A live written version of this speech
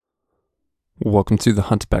Welcome to the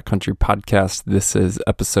Hunt Backcountry podcast. This is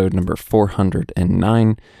episode number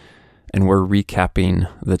 409, and we're recapping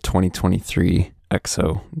the 2023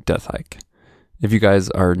 EXO Death Hike. If you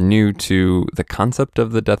guys are new to the concept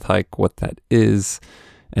of the Death Hike, what that is,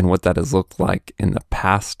 and what that has looked like in the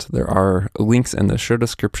past, there are links in the show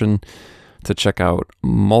description to check out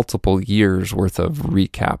multiple years worth of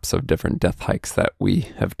recaps of different death hikes that we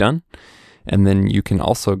have done. And then you can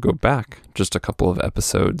also go back just a couple of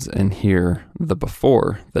episodes and hear the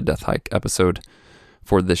before the death hike episode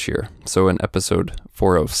for this year. So in episode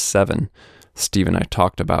 407, Steve and I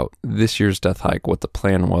talked about this year's death hike, what the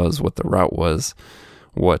plan was, what the route was,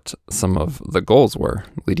 what some of the goals were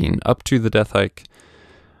leading up to the death hike.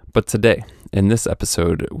 But today, in this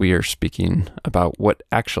episode, we are speaking about what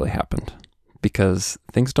actually happened, because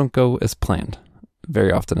things don't go as planned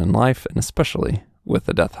very often in life, and especially with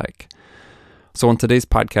the death hike. So on today's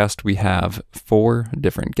podcast, we have 4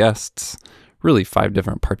 different guests, really 5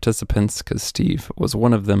 different participants, because Steve was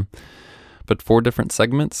one of them, but 4 different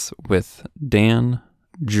segments with Dan,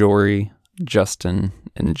 Jory, Justin,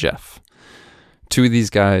 and Jeff. 2 of these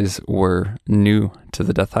guys were new to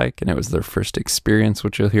the death hike, and it was their first experience,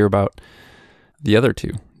 which you'll hear about. The other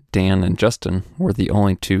 2, Dan and Justin, were the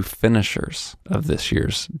only 2 finishers of this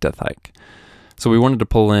year's death hike. So we wanted to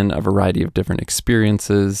pull in a variety of different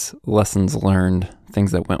experiences, lessons learned,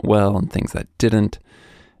 things that went well and things that didn't,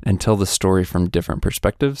 and tell the story from different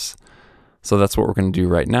perspectives. So that's what we're going to do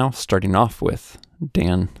right now, starting off with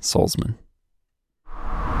Dan Sulzman.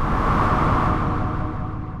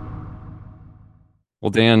 Well,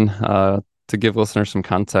 Dan, to give listeners some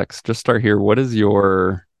context, just start here. What is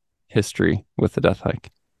your history with the death hike?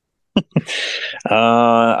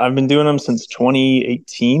 I've been doing them since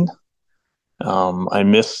 2018. I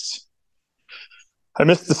missed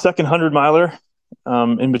the second 100-miler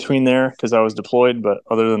in between there because I was deployed, but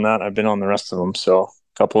other than that, I've been on the rest of them. So a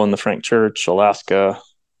couple in the Frank Church, Alaska,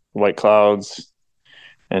 White Clouds,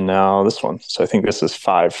 and now this one. So I think this is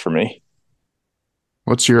 5 for me.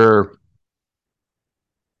 If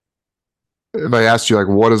I asked you, like,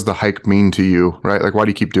 what does the hike mean to you, right? Like, why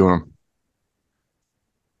do you keep doing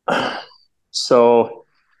them? So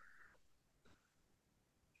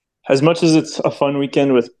as much as it's a fun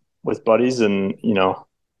weekend with buddies and,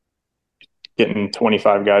 getting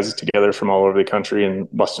 25 guys together from all over the country and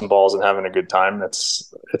busting balls and having a good time,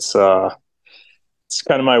 it's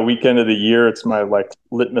kind of my weekend of the year. It's my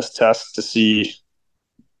litmus test to see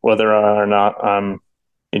whether or not I'm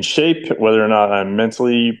in shape, whether or not I'm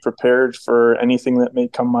mentally prepared for anything that may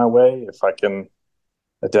come my way, if I can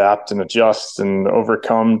adapt and adjust and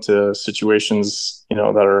overcome to situations, that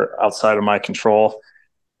are outside of my control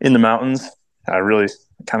in the mountains. I really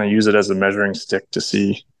kind of use it as a measuring stick to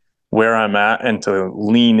see where I'm at and to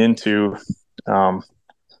lean into,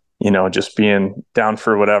 just being down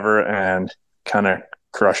for whatever and kind of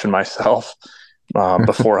crushing myself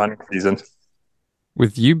before hunting season.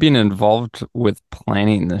 With you being involved with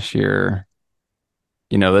planning this year,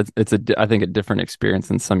 it's I think a different experience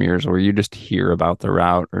than some years where you just hear about the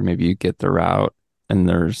route, or maybe you get the route and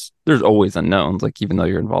there's always unknowns. Like, even though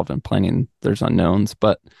you're involved in planning, there's unknowns,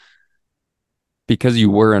 but because you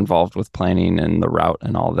were involved with planning and the route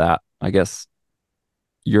and all that, I guess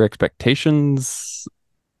your expectations,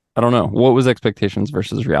 I don't know, what was expectations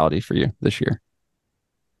versus reality for you this year?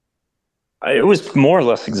 It was more or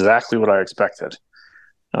less exactly what I expected.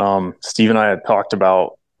 Steve and I had talked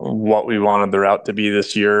about what we wanted the route to be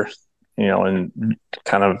this year, and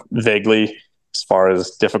kind of vaguely as far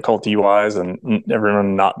as difficulty wise and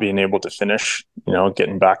everyone not being able to finish,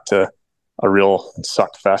 getting back to a real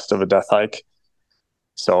suck fest of a death hike.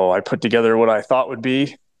 So I put together what I thought would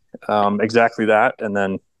be exactly that. And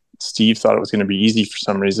then Steve thought it was going to be easy for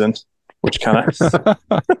some reason, which kind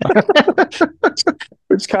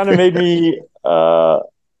of made me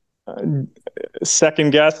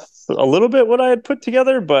second guess a little bit what I had put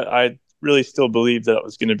together, but I really still believed that it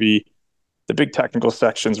was going to be, the big technical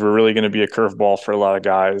sections were really going to be a curveball for a lot of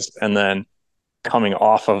guys. And then coming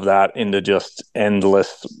off of that into just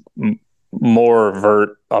endless, more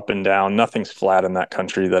vert up and down, nothing's flat in that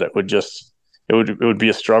country, that it would be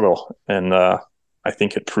a struggle. And I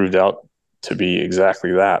think it proved out to be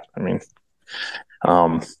exactly that. I mean,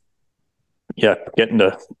 getting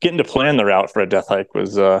to plan the route for a death hike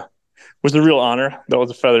was a real honor. That was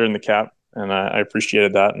a feather in the cap, and I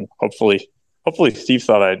appreciated that. And hopefully Steve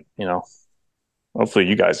thought hopefully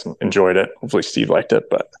you guys enjoyed it. Hopefully Steve liked it,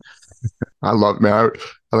 but I love it, man.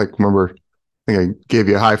 I remember, I think I gave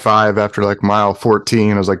you a high five after mile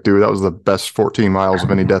 14. I was like, dude, that was the best 14 miles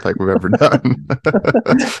of any death hike we've ever done.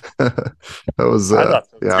 That was, I thought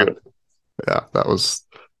so yeah. too. Yeah, that was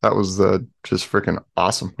That was just freaking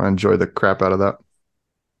awesome. I enjoyed the crap out of that.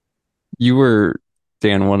 You were,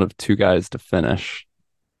 Dan, one of two guys to finish.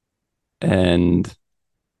 And,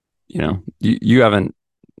 you haven't,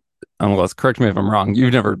 unless, correct me if I'm wrong,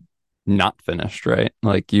 you've never not finished, right?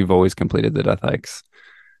 Like you've always completed the death hikes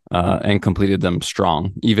and completed them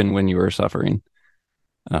strong, even when you were suffering.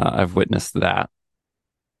 I've witnessed that.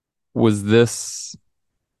 Was this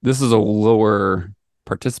is a lower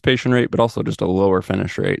participation rate, but also just a lower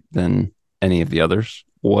finish rate than any of the others.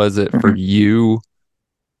 Was it for you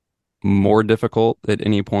more difficult at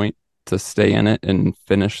any point to stay in it and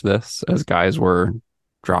finish this as guys were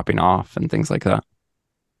dropping off and things like that?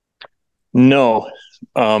 No.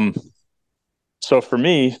 So for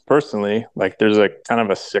me personally, like there's a kind of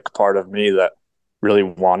a sick part of me that really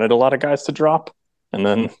wanted a lot of guys to drop. And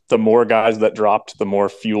then the more guys that dropped, the more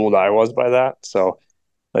fueled I was by that. So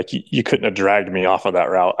like you couldn't have dragged me off of that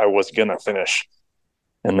route. I was going to finish.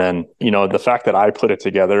 And then, the fact that I put it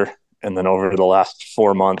together and then over the last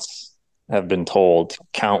 4 months have been told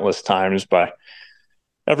countless times by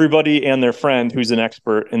everybody and their friend who's an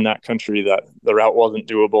expert in that country that the route wasn't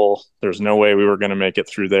doable. There's no way we were going to make it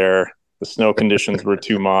through there. The snow conditions were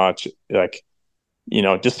too much. Like,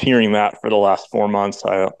 just hearing that for the last 4 months,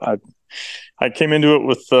 I came into it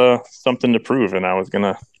with something to prove, and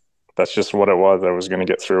that's just what it was. I was going to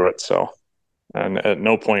get through it. So, and at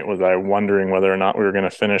no point was I wondering whether or not we were going to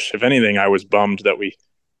finish. If anything, I was bummed that we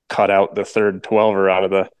cut out the third 12er out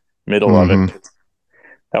of the middle of it.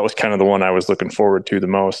 That was kind of the one I was looking forward to the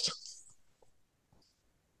most.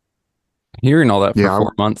 Hearing all that for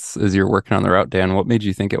 4 months as you're working on the route, Dan, what made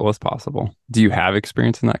you think it was possible? Do you have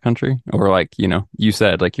experience in that country? Or like, you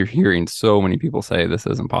said like you're hearing so many people say this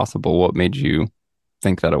isn't possible. What made you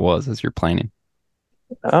think that it was as you're planning?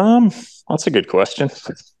 That's a good question.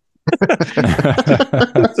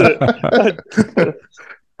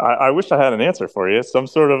 I wish I had an answer for you. Some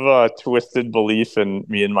sort of twisted belief in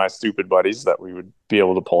me and my stupid buddies that we would be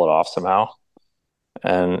able to pull it off somehow.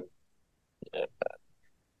 And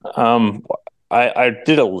I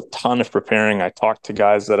did a ton of preparing. I talked to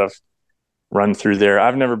guys that have run through there.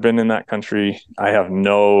 I've never been in that country. I have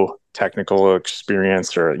no technical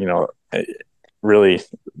experience or, really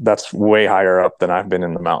that's way higher up than I've been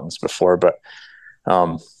in the mountains before. But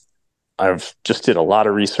I've just did a lot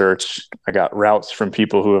of research. I got routes from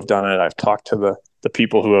people who have done it. I've talked to the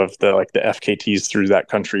people who have the FKTs through that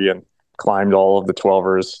country and climbed all of the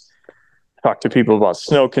 12ers. Talked to people about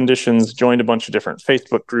snow conditions, joined a bunch of different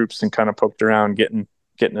Facebook groups and kind of poked around getting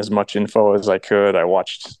as much info as I could. I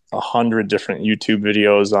watched 100 different YouTube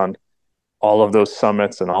videos on all of those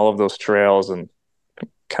summits and all of those trails and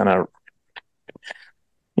kind of,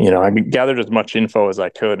 I gathered as much info as I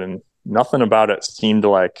could, and nothing about it seemed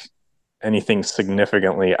like anything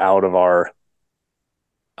significantly out of our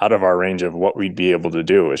range of what we'd be able to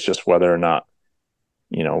do. It's just whether or not,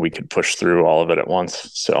 we could push through all of it at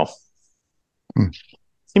once. So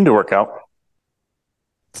seemed to work out.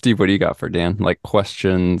 Steve, what do you got for Dan? Like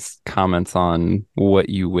questions, comments on what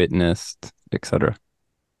you witnessed, etc.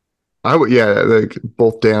 Like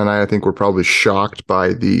both Dan and I think were probably shocked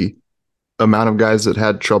by the amount of guys that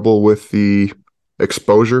had trouble with the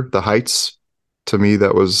exposure, the heights. To me,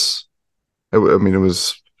 that was, it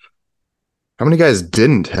was, how many guys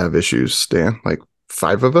didn't have issues, Dan? Like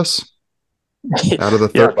 5 of us out of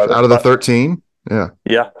the 13. Yeah.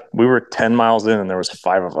 Yeah. We were 10 miles in and there was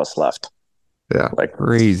 5 of us left. Yeah. Like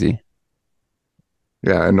crazy.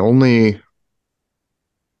 Yeah. And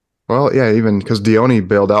even because Dione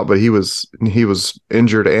bailed out, but he was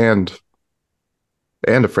injured and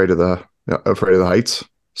afraid of the heights.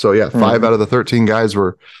 So yeah, 5 out of the 13 guys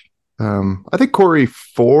were, I think Corey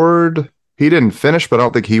Ford, he didn't finish, but I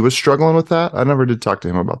don't think he was struggling with that. I never did talk to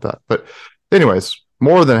him about that. But anyways,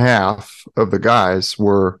 more than half of the guys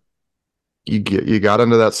were, you got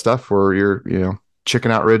into that stuff where you're,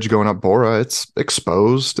 Chicken Out Ridge going up Bora, it's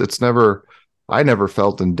exposed. I never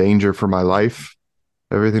felt in danger for my life.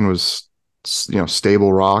 Everything was,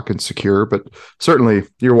 stable rock and secure, but certainly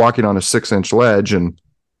you're walking on a 6-inch ledge and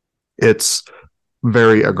it's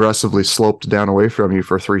very aggressively sloped down away from you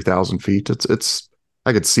for 3,000 feet. It's,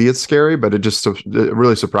 I could see it's scary, but it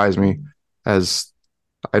really surprised me, as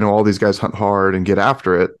I know all these guys hunt hard and get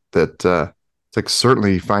after it, that, it's like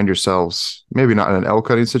certainly find yourselves maybe not in elk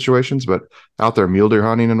hunting situations, but out there mule deer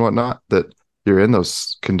hunting and whatnot, that you're in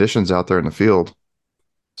those conditions out there in the field.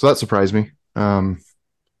 So that surprised me.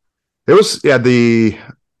 It was, I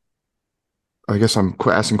guess I'm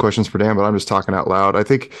asking questions for Dan, but I'm just talking out loud.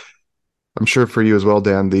 I'm sure for you as well,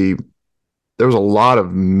 Dan, there was a lot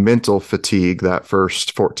of mental fatigue that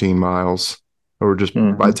first 14 miles, or just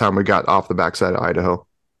by the time we got off the backside of Idaho.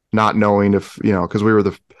 not knowing if, because we were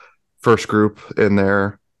the first group in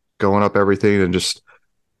there going up everything, and just,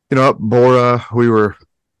 up Bora, we were,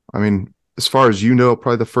 I mean, as far as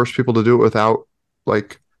probably the first people to do it without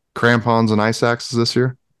like crampons and ice axes this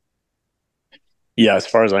year. Yeah, as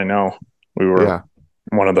far as I know, we were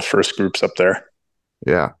one of the first groups up there.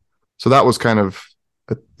 Yeah. So that was kind of,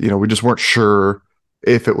 we just weren't sure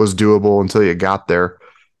if it was doable until you got there.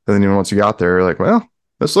 And then once you got there, you're like, well,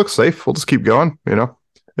 this looks safe. We'll just keep going,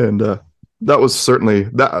 And that was certainly,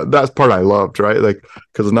 that's part I loved, right? Like,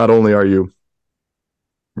 because not only are you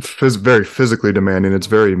very physically demanding, it's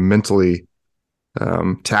very mentally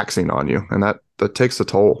taxing on you. And that takes a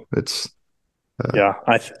toll. It's,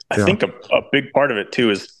 I think a big part of it too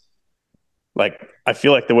is, like, I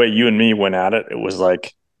feel like the way you and me went at it, it was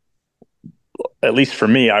like, at least for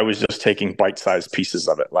me, I was just taking bite-sized pieces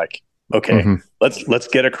of it. Like, okay, let's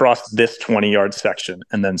get across this 20-yard section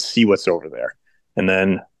and then see what's over there. And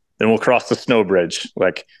then we'll cross the snow bridge.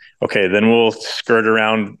 Like, okay, then we'll skirt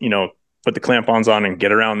around, put the clampons on and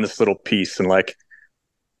get around this little piece. And like,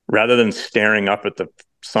 rather than staring up at the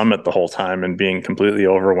summit the whole time and being completely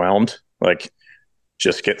overwhelmed, like,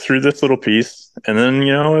 just get through this little piece. And then,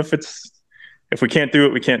 if we can't do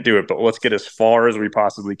it, we can't do it, but let's get as far as we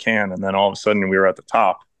possibly can. And then all of a sudden we were at the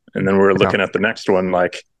top, and then we were looking at the next one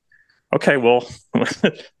like, okay, well,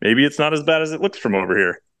 maybe it's not as bad as it looks from over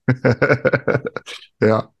here.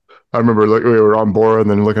 Yeah. I remember we were on Bora and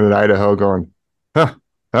then looking at Idaho going, that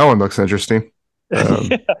one looks interesting. Well,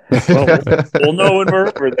 we'll know when we're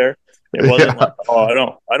over there. It wasn't like,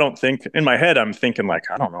 I don't think, in my head, I'm thinking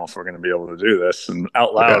like, I don't know if we're going to be able to do this. And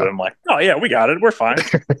out loud, I'm like, oh yeah, we got it. We're fine.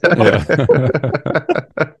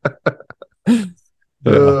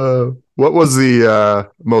 What was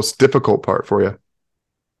the most difficult part for you?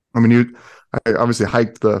 I mean, I obviously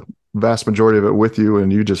hiked the vast majority of it with you,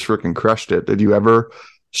 and you just freaking crushed it. Did you ever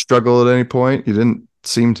struggle at any point? You didn't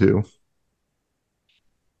seem to.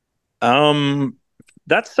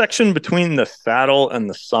 That section between the saddle and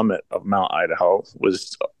the summit of Mount Idaho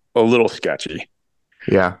was a little sketchy.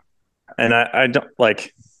 Yeah. And I don't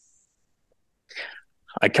like,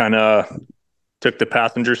 I kind of took the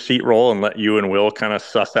passenger seat role and let you and Will kind of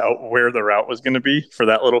suss out where the route was going to be for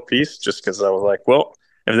that little piece, just because I was like, well,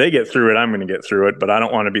 if they get through it, I'm going to get through it, but I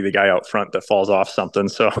don't want to be the guy out front that falls off something.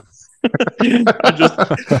 So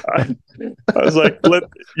I was like,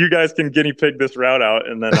 you guys can guinea pig this route out,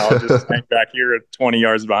 and then I'll just hang back here at 20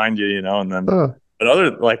 yards behind you, and then, but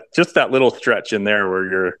other, like, just that little stretch in there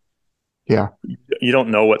where you don't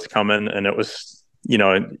know what's coming. And it was,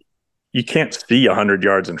 you can't see 100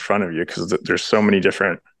 yards in front of you because there's so many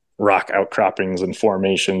different rock outcroppings and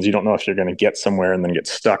formations. You don't know if you're going to get somewhere and then get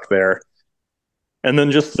stuck there. And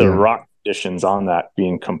then just the rock conditions on that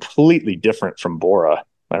being completely different from Bora.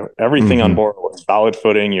 Everything on Bora was solid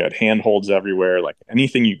footing. You had handholds everywhere. Like,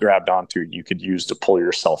 anything you grabbed onto, you could use to pull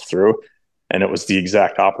yourself through. And it was the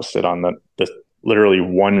exact opposite on the literally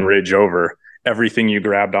one ridge over. Everything you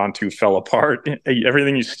grabbed onto fell apart.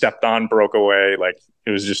 Everything you stepped on broke away. Like,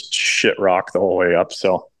 it was just shit rock the whole way up.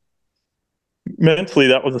 So mentally,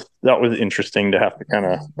 that was interesting to have to kind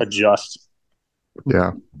of adjust.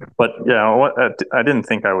 Yeah. But I didn't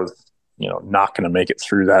think I was, not going to make it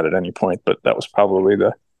through that at any point, but that was probably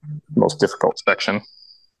the most difficult section.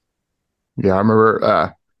 Yeah. I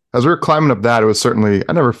remember, as we were climbing up that, it was certainly,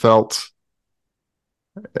 I never felt,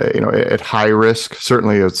 at high risk.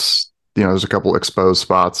 Certainly it's, there's a couple exposed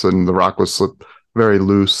spots and the rock was very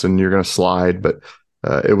loose and you're going to slide, but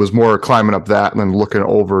it was more climbing up that and then looking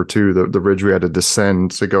over to the ridge we had to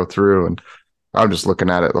descend to go through. And I'm just looking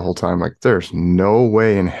at it the whole time, like, there's no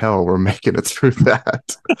way in hell we're making it through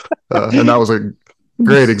that. And that was a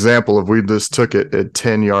great example of, we just took it at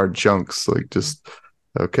 10-yard chunks, like, just,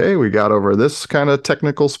 okay, we got over this kind of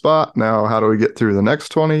technical spot. Now, how do we get through the next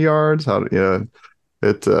 20 yards? It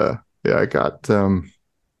got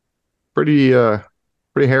pretty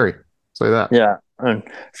hairy. Say that. Yeah. And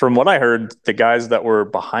from what I heard, the guys that were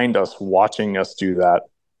behind us watching us do that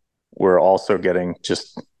were also getting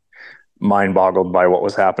just mind boggled by what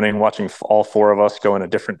was happening, watching all four of us go in a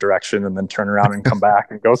different direction and then turn around and come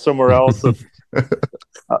back and go somewhere else. And,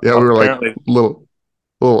 we were like little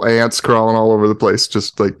ants crawling all over the place,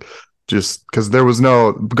 just because there was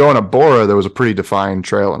no going up Bora. There was a pretty defined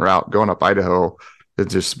trail and route. Going up Idaho, it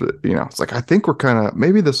just, it's like, I think we're kind of,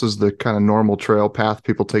 maybe this is the kind of normal trail path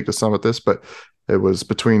people take to summit this, but it was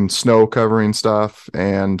between snow covering stuff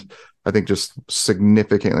and I think just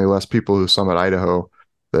significantly less people who summit Idaho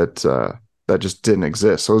that just didn't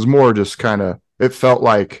exist. So it was more just kind of, it felt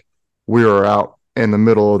like we were out in the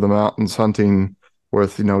middle of the mountains hunting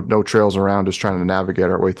with, no trails around, just trying to navigate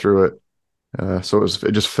our way through it. So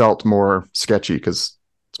it just felt more sketchy, because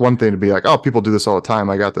it's one thing to be like, oh, people do this all the time,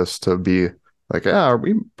 I got this, to be like, yeah, are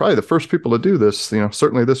we probably the first people to do this,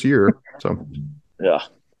 certainly this year. So Yeah.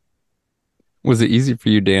 Was it easy for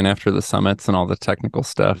you, Dan, after the summits and all the technical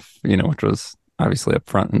stuff, which was obviously up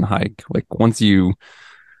front in the hike? Like once you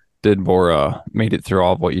did Bora, made it through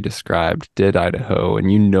all of what you described, did Idaho,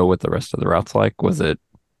 and what the rest of the route's like, was it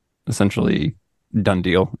essentially done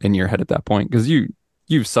deal in your head at that point? Because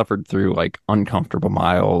you've suffered through like uncomfortable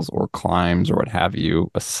miles or climbs or what have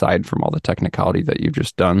you, aside from all the technicality that you've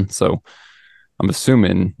just done. So I'm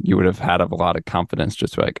assuming you would have had a lot of confidence,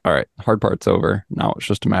 just like, all right, hard part's over. Now it's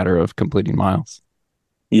just a matter of completing miles.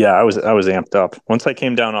 Yeah, I was amped up. Once I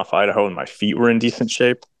came down off Idaho and my feet were in decent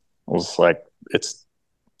shape, I was like, it's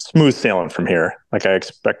smooth sailing from here. Like I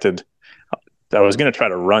expected, I was going to try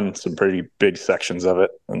to run some pretty big sections of it.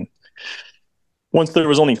 And once there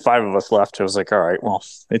was only 5 of us left, I was like, all right, well,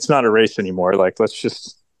 it's not a race anymore. Like, let's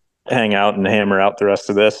just hang out and hammer out the rest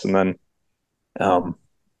of this, and then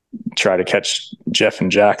try to catch Jeff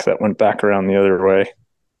and Jack that went back around the other way,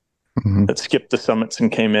 that skipped the summits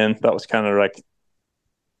and came in. That was kind of like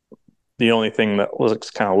the only thing that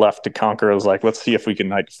was kind of left to conquer. I was like, let's see if we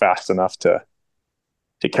can hike fast enough to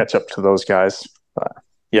catch up to those guys.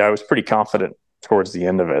 Yeah, I was pretty confident towards the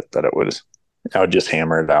end of it that I would just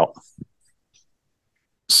hammer it out.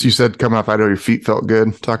 So you said coming off Idaho, your feet felt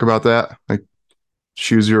good. Talk about that, like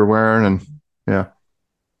shoes you were wearing, and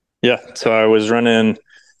yeah. So I was running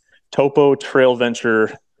Topo Trail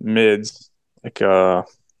Venture mids, like a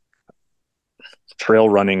trail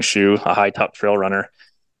running shoe, a high top trail runner,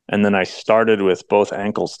 and then I started with both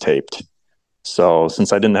ankles taped. So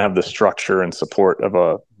since I didn't have the structure and support of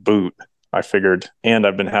a boot, I figured, and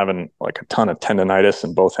I've been having like a ton of tendonitis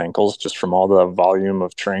in both ankles just from all the volume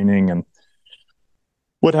of training and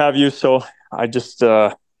what have you. So I just,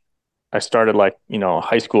 I started like,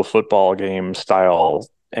 high school football game style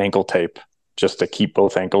ankle tape just to keep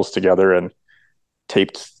both ankles together, and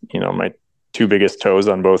taped, my 2 biggest toes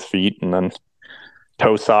on both feet, and then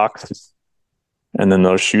toe socks, and then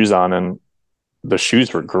those shoes on. And the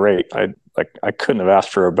shoes were great. I couldn't have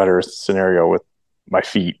asked for a better scenario with my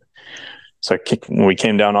feet. So when we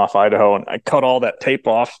came down off Idaho, and I cut all that tape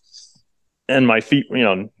off, and my feet,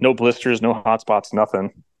 no blisters, no hot spots,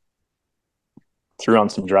 nothing. Threw on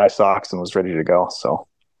some dry socks and was ready to go. So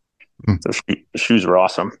the shoes were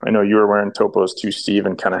awesome. I know you were wearing Topos too, Steve,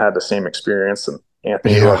 and kind of had the same experience. And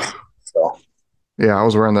Anthony was. So yeah, I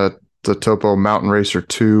was wearing the Topo Mountain Racer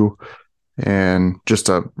 2, and just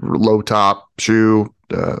a low top shoe.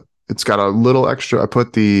 It's got a little extra. I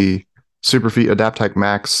put the Superfeet Adapt-Hike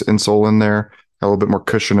Max insole in there, a little bit more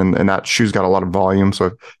cushion, and that shoe's got a lot of volume, so I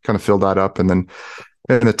kind of filled that up. And then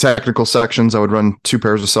in the technical sections, I would run 2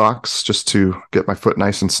 pairs of socks just to get my foot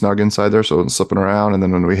nice and snug inside there, so it wasn't slipping around. And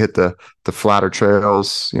then when we hit the flatter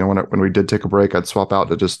trails, when we did take a break, I'd swap out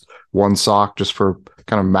to just 1 sock just for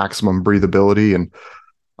kind of maximum breathability. And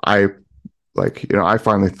I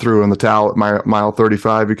finally threw in the towel at my mile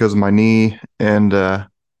 35 because of my knee, and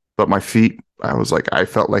but my feet, I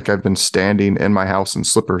felt like I've been standing in my house in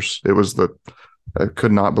slippers. I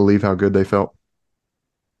could not believe how good they felt.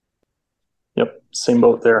 Yep, same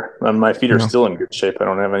boat there. My feet are still in good shape. I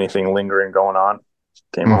don't have anything lingering going on.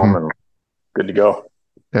 Came home and good to go.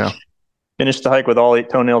 Yeah. Finished the hike with all 8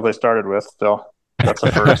 toenails I started with, so that's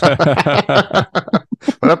a first.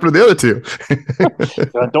 What happened to the other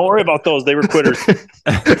 2? Don't worry about those. They were quitters.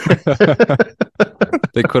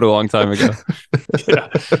 They quit a long time ago. Yeah.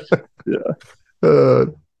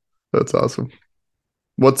 That's awesome.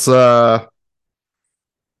 What's I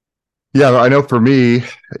know for me,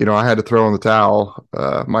 I had to throw in the towel.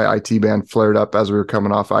 My IT band flared up as we were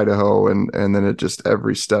coming off Idaho, and then it just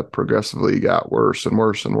every step progressively got worse and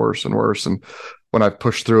worse and worse and worse. And when I've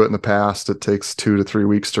pushed through it in the past, it takes 2 to 3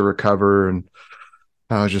 weeks to recover. And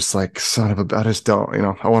I was just like, I just don't,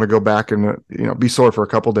 I want to go back and, be sore for a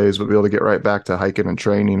couple days, but be able to get right back to hiking and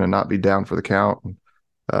training and not be down for the count.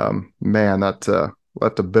 Man, that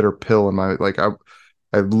left a bitter pill in my,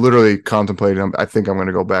 I literally contemplated, I think I'm going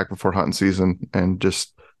to go back before hunting season, and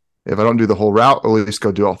just, if I don't do the whole route, at least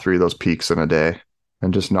go do all 3 of those peaks in a day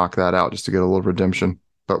and just knock that out just to get a little redemption.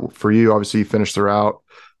 But for you, obviously you finished the route.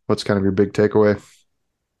 What's kind of your big takeaway?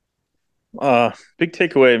 Big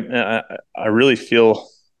takeaway. I really feel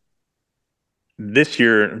this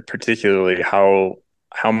year, particularly, how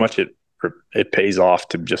much it pays off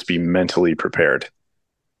to just be mentally prepared,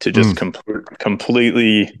 to just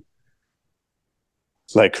completely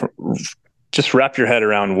just wrap your head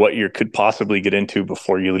around what you could possibly get into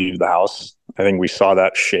before you leave the house. I think we saw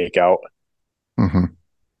that shake out,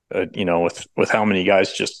 with how many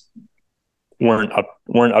guys just weren't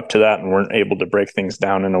up to that and weren't able to break things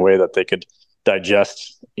down in a way that they could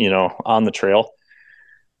digest, on the trail.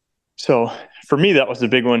 So for me, that was the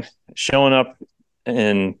big one, showing up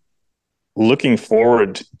and looking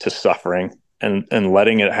forward to suffering and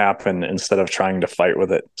letting it happen instead of trying to fight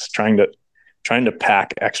with it. It's trying to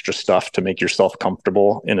pack extra stuff to make yourself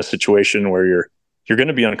comfortable in a situation where you're going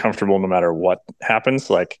to be uncomfortable no matter what happens.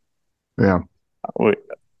 Like, yeah,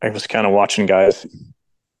 I was kind of watching guys,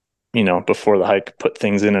 before the hike, put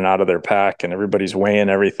things in and out of their pack, and everybody's weighing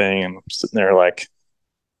everything, and I'm sitting there like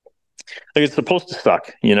it's supposed to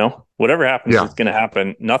suck, whatever happens, It's going to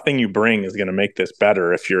happen. Nothing you bring is going to make this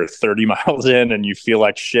better. If you're 30 miles in and you feel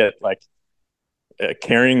like shit, like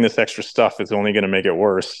carrying this extra stuff is only going to make it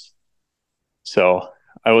worse. So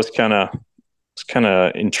I was kind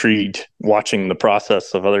of intrigued watching the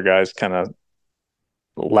process of other guys kind of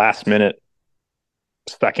last minute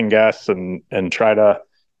second guess and try to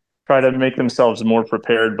make themselves more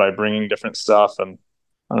prepared by bringing different stuff. And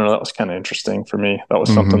I don't know, that was kind of interesting for me. That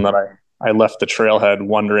was something that I left the trailhead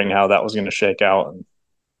wondering how that was going to shake out. And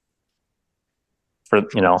for,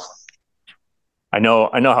 I know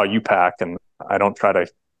how you pack, and I don't try to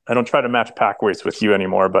match pack weights with you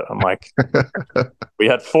anymore, but I'm like, we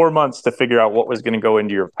had 4 months to figure out what was going to go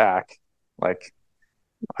into your pack. Like,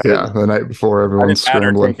 the night before everyone's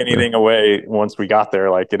scrambling. Take anything away once we got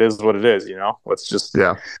there. Like, it is what it is, let's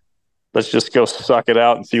just go suck it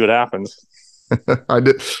out and see what happens.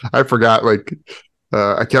 I forgot, like,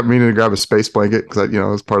 I kept meaning to grab a space blanket because it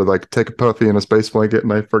was part of like take a puffy and a space blanket,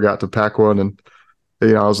 and I forgot to pack one. And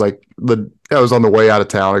I was like, I was on the way out of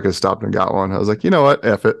town. I could have stopped and got one. I was like, you know what,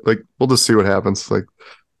 F it, like we'll just see what happens. Like,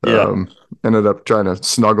 ended up trying to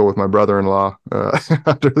snuggle with my brother-in-law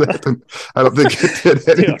after that, and I don't think it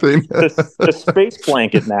did anything. The space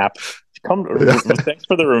blanket nap. Thanks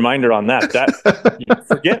for the reminder on that.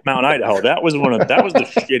 Forget Mount Idaho. That was the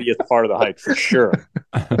shittiest part of the hike for sure.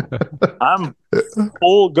 I'm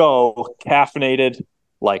full go, caffeinated,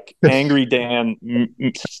 like Angry Dan,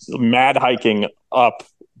 mad hiking up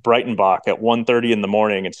Breitenbach at 1:30 in the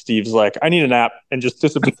morning, and Steve's like, "I need a nap," and just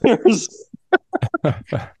disappears. And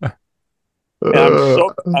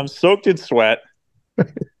I'm soaked in sweat.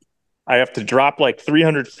 I have to drop like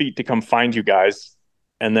 300 feet to come find you guys,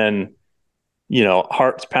 and then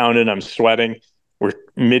heart's pounding, I'm sweating, we're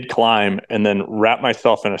mid climb, and then wrap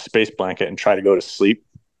myself in a space blanket and try to go to sleep.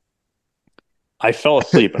 I fell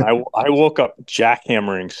asleep, and I woke up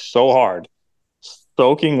jackhammering so hard,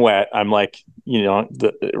 soaking wet. I'm like,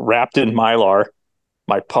 wrapped in Mylar.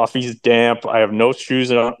 My puffy's damp. I have no shoes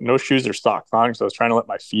or socks on, so I was trying to let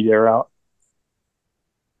my feet air out.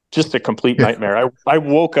 Just a complete nightmare. I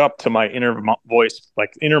woke up to my inner voice,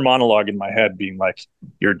 like inner monologue in my head being like,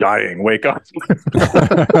 "You're dying, wake up."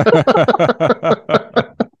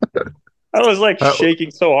 I was like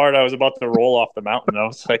shaking so hard I was about to roll off the mountain. I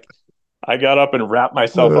was like, I got up and wrapped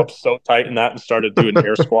myself up so tight in that and started doing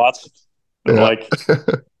air squats. And like,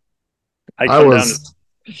 I come down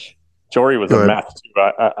to Jory was a mess too.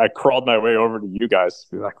 I crawled my way over to you guys.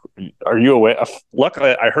 Like, are you awake?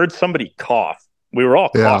 Luckily, I heard somebody cough. We were all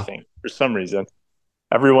coughing for some reason.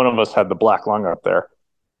 Every one of us had the black lung up there.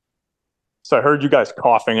 So I heard you guys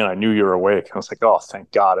coughing, and I knew you were awake. I was like, oh,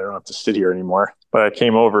 thank God, I don't have to sit here anymore. But I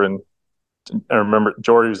came over, and I remember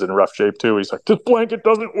Jory was in rough shape too. He's like, this blanket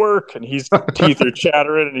doesn't work. And his teeth are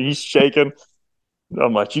chattering, and he's shaking. And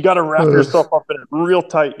I'm like, you got to wrap yourself up in it real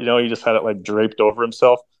tight. He just had it like draped over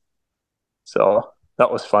himself. So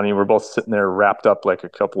that was funny. We're both sitting there wrapped up like a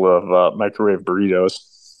couple of microwave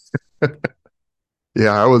burritos.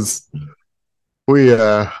 Yeah, we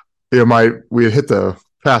had hit the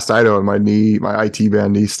past Idaho, and my IT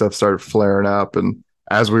band knee stuff started flaring up. And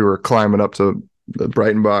as we were climbing up to the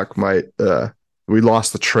Breitenbach, we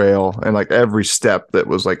lost the trail, and like every step that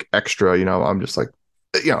was like extra, I'm just like,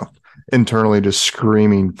 internally just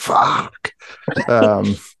screaming, fuck.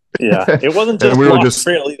 Yeah, it wasn't just a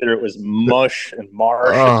trail either. It was mush and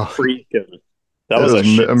marsh and creek. And that was a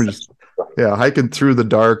shit. Hiking through the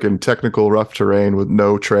dark and technical rough terrain with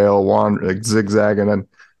no trail, like zigzagging, and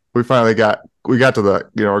we finally got to the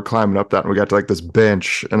we're climbing up that, and we got to like this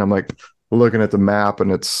bench, and I'm like looking at the map,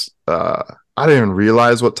 and it's I didn't even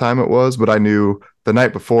realize what time it was, but I knew the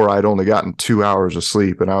night before I'd only gotten 2 hours of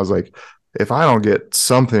sleep, and I was like, if I don't get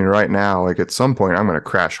something right now, like at some point I'm going to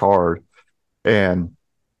crash hard. And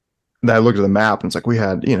then I looked at the map, and it's like we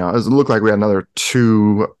had, it looked like we had another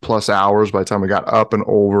 2+ hours by the time we got up and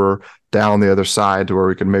over down the other side to where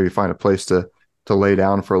we could maybe find a place to lay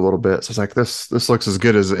down for a little bit. So it's like, this looks as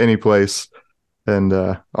good as any place. And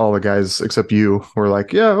all the guys except you were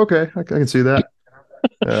like, yeah, okay, I can see that.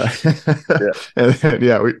 Yeah. And then,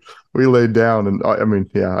 yeah, we laid down, and I mean,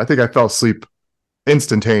 yeah, I think I fell asleep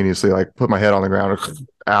instantaneously. Like put my head on the ground,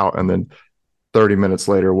 out, and then 30 minutes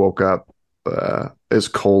later woke up as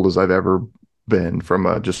cold as I've ever been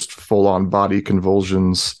from just full on body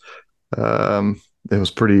convulsions. It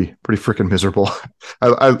was pretty freaking miserable.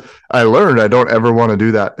 I learned I don't ever want to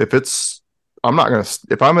do that. If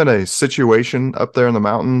I'm in a situation up there in the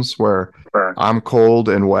mountains where Sure. I'm cold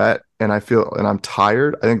and wet and I'm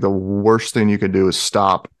tired, I think the worst thing you could do is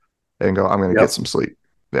stop and go, I'm going to Yep. get some sleep.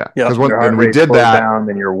 Yeah. Yeah, Because your heart when we rate did slows that, down,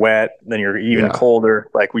 then you're wet, then you're even yeah, colder.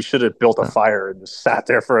 Like we should have built a fire and just sat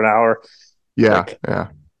there for an hour. yeah, Like, yeah.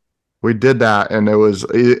 We did that, and it was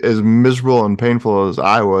as miserable and painful as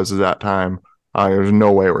I was at that time. There's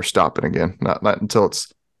no way we're stopping again. Not until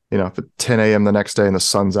it's, if it's 10 a.m. the next day and the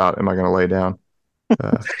sun's out, am I going to lay down?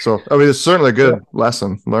 So, I mean, it's certainly a good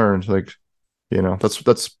lesson learned. Like,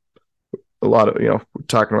 that's a lot of,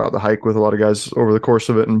 talking about the hike with a lot of guys over the course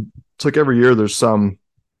of it. And it's like every year there's some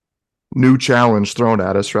new challenge thrown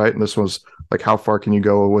at us, right? And this was like, how far can you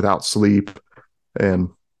go without sleep? And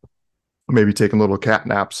maybe taking little cat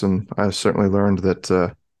naps. And I certainly learned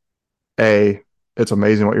that it's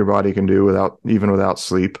amazing what your body can do without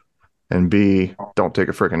sleep, and B, don't take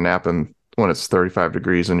a freaking nap and when it's 35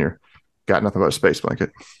 degrees and you're got nothing but a space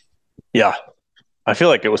blanket. yeah, I feel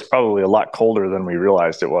like it was probably a lot colder than we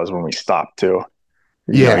realized it was when we stopped too.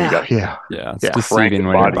 Yeah. It's deceiving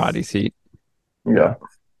when your body's heat. Yeah.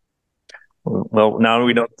 Well, now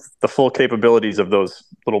we know the full capabilities of those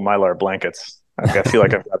little Mylar blankets. I feel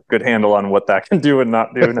like I've got a good handle on what that can do and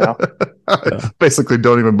not do now. Basically,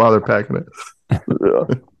 don't even bother packing it. Yeah.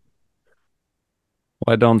 Well,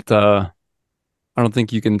 I don't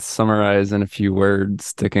think you can summarize in a few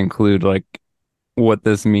words to conclude like what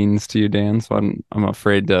this means to you, Dan. So I'm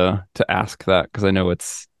afraid to ask that because I know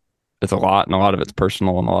it's a lot, and a lot of it's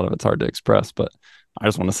personal and a lot of it's hard to express. But I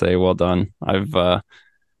just want to say, well done.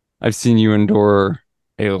 I've seen you endure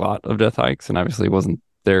a lot of death hikes, and obviously wasn't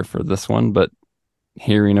there for this one, but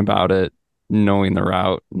hearing about it, knowing the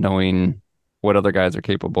route, knowing what other guys are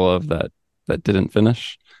capable of that didn't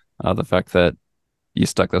finish, the fact that you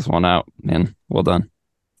stuck this one out, man, well done.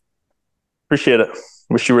 Appreciate it.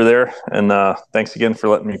 Wish you were there. And thanks again for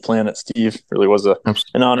letting me plan it, Steve. It really was an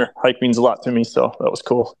honor. Hike means a lot to me, so that was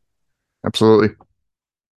cool. Absolutely.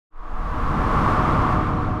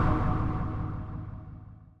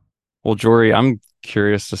 Well, Jory, I'm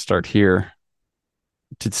curious to start here.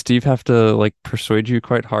 Did Steve have to like persuade you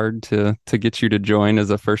quite hard to get you to join as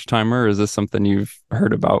a first timer? Or is this something you've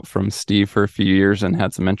heard about from Steve for a few years and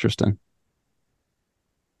had some interest in?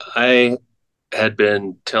 I had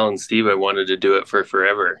been telling Steve I wanted to do it for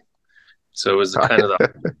forever. So it was kind of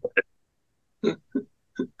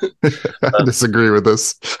I disagree with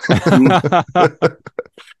this. I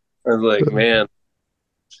was like, man,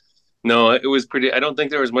 no, it was pretty. I don't think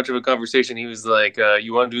there was much of a conversation. He was like,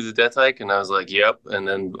 "You want to do the death hike?" And I was like, "Yep." And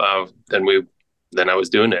then I was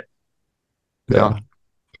doing it. Yeah.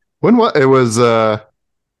 It was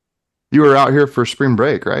you were out here for spring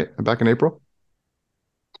break, right? Back in April?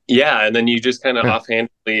 Yeah, and then you just kind of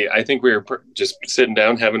offhandedly, I think we were just sitting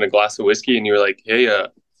down having a glass of whiskey, and you were like, "Hey,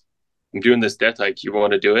 I'm doing this death hike. You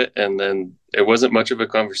want to do it?" And then it wasn't much of a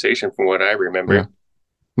conversation from what I remember. Yeah.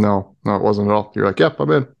 No, it wasn't at all. You're like, "Yep, I'm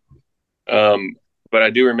in." But I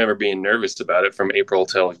do remember being nervous about it from April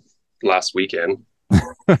till last weekend.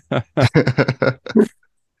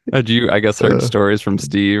 Had you, I guess, heard stories from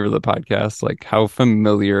Steve or the podcast? Like, how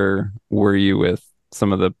familiar were you with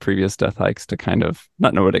some of the previous death hikes to kind of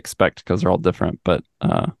not know what to expect because they're all different? But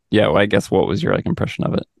well, I guess what was your like impression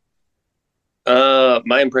of it?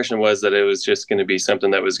 My impression was that it was just going to be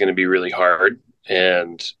something that was going to be really hard,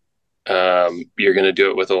 and you're going to do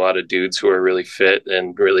it with a lot of dudes who are really fit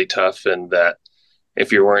and really tough, and that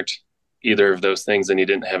if you weren't either of those things, then you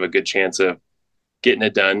didn't have a good chance of getting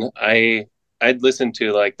it done. I'd listened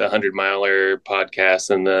to like the 100 Miler podcast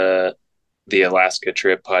and the Alaska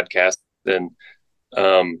trip podcast, and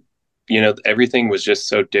everything was just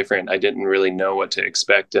so different. I didn't really know what to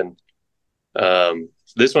expect, and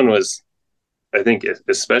this one was, I think,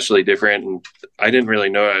 especially different, and I didn't really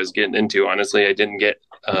know what I was getting into. Honestly, I didn't get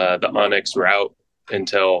the Onyx route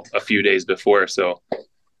until a few days before, so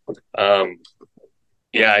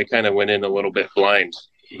I kind of went in a little bit blind,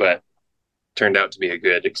 but turned out to be a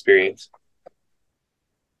good experience.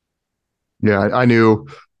 Yeah, I knew.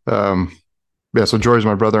 So Jory's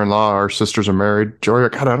my brother-in-law. Our sisters are married. Jory,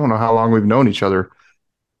 God, I don't know how long we've known each other.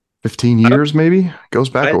 15 years, maybe? Goes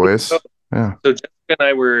back a ways. So. Yeah. So Jessica and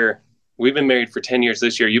I we've been married for 10 years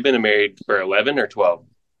this year. You've been married for 11 or 12?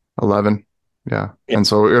 11. Yeah. And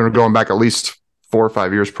so we're going back at least 4 or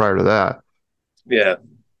 5 years prior to that. Yeah.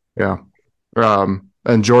 Yeah.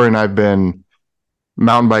 And Jory and I've been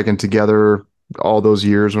mountain biking together all those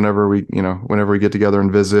years whenever we get together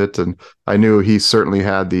and visit. And I knew he certainly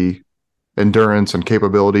had the endurance and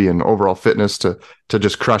capability and overall fitness to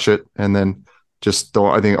just crush it. And then I think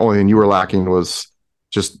the only thing you were lacking was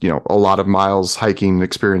just, a lot of miles hiking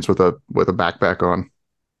experience with a backpack on,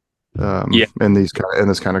 in this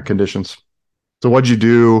kind of conditions. So what'd you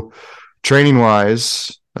do training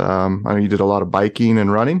wise? I know you did a lot of biking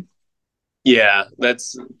and running. Yeah,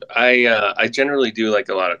 I generally do like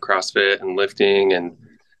a lot of CrossFit and lifting and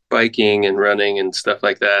biking and running and stuff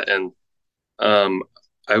like that. And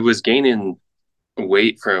I was gaining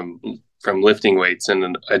weight from lifting weights,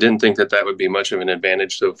 and I didn't think that would be much of an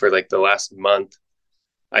advantage. So for like the last month,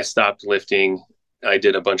 I stopped lifting. I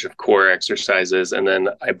did a bunch of core exercises, and then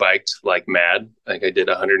I biked like mad. Like I did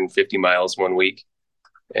 150 miles one week,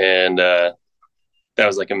 and that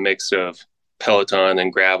was like a mix of Peloton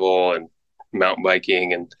and gravel and mountain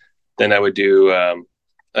biking. And then I would do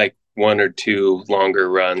like 1 or 2 longer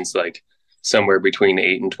runs, like somewhere between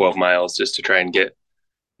 8 and 12 miles, just to try and get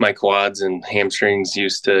my quads and hamstrings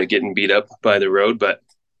used to getting beat up by the road. But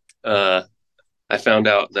I found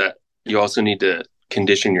out that you also need to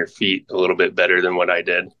condition your feet a little bit better than what I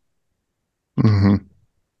did. Mm-hmm.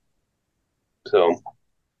 So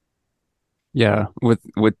yeah, with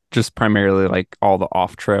just primarily like all the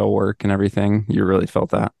off trail work and everything, you really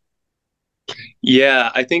felt that.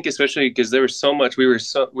 yeah, I think especially because there was so much, we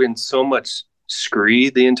in so much scree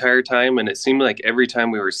the entire time, and it seemed like every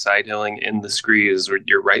time we were side hilling in the scree is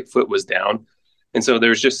your right foot was down, and so there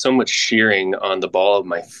was just so much shearing on the ball of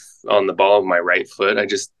my right foot. I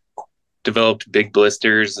just developed big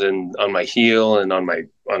blisters and on my heel and on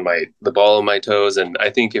the ball of my toes. And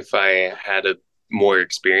I think if I had a more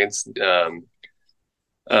experience,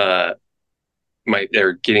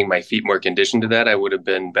 getting my feet more conditioned to that, I would have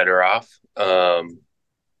been better off.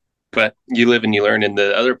 But you live and you learn. And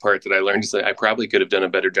the other part that I learned is that I probably could have done a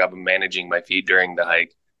better job of managing my feet during the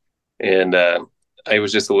hike. And I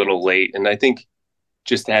was just a little late. And I think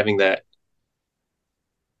just having that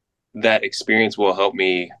experience will help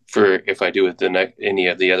me for if I do with any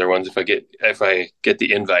of the other ones. If I get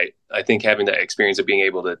the invite, I think having that experience of being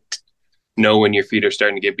able to know when your feet are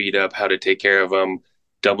starting to get beat up, how to take care of them,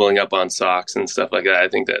 doubling up on socks and stuff like that. I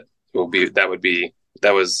think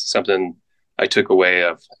that was something I took away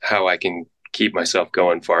of how I can keep myself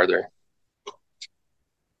going farther.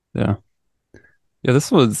 Yeah. Yeah,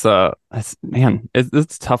 this was man,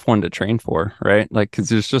 it's a tough one to train for, right? Like,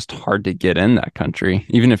 because it's just hard to get in that country,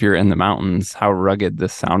 even if you're in the mountains. How rugged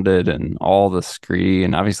this sounded, and all the scree,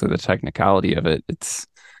 and obviously the technicality of it. It's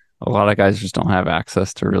a lot of guys just don't have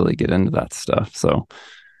access to really get into that stuff, so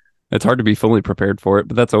it's hard to be fully prepared for it.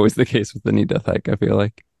 But that's always the case with any death hike, I feel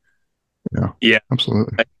like. Yeah,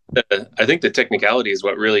 Absolutely. I think the technicality is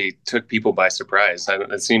what really took people by surprise.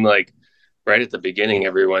 It seemed like right at the beginning,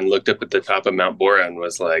 everyone looked up at the top of Mount Bora and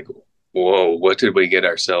was like, whoa, what did we get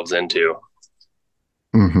ourselves into?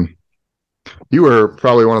 Mm-hmm. You were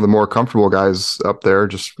probably one of the more comfortable guys up there.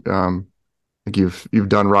 Just like you've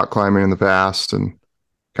done rock climbing in the past and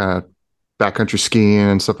kind of backcountry skiing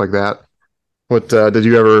and stuff like that. What did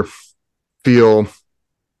you ever feel?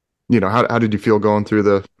 How did you feel going through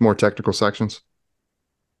the more technical sections?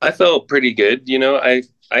 I felt pretty good.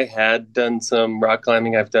 I had done some rock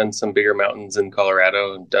climbing. I've done some bigger mountains in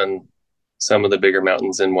Colorado and done some of the bigger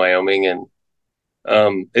mountains in Wyoming. And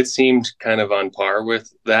it seemed kind of on par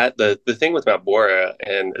with that. The thing with Mount Bora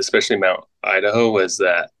and especially Mount Idaho was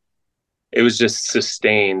that it was just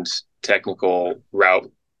sustained technical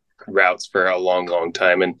routes for a long, long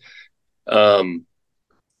time. And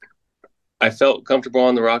I felt comfortable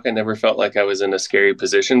on the rock. I never felt like I was in a scary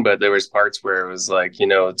position, but there was parts where it was like,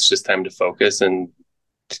 it's just time to focus and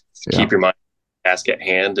keep your mind task at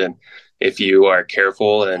hand. And if you are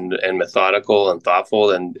careful and methodical and thoughtful,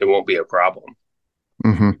 then it won't be a problem.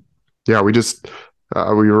 Mm-hmm. Yeah, we just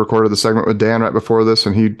we recorded the segment with Dan right before this,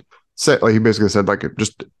 and he basically said like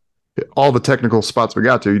just all the technical spots we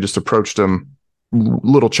got to, you just approached them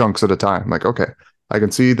little chunks at a time. Like, okay, I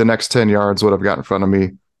can see the next 10 yards, what I've got in front of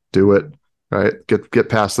me, do it, right? Get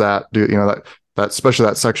past that. That especially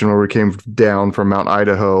that section where we came down from Mount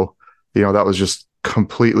Idaho, that was just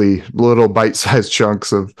completely little bite-sized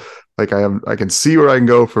chunks of like, I can see where I can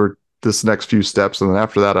go for this next few steps. And then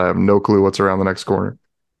after that, I have no clue what's around the next corner.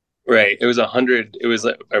 Right. It was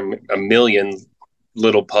like a million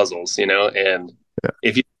little puzzles, and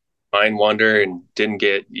if you mind wander and didn't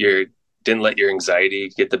let your anxiety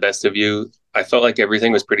get the best of you, I felt like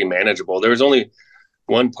everything was pretty manageable. There was only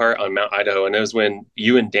one part on Mount Idaho, and it was when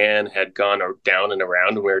you and Dan had gone down and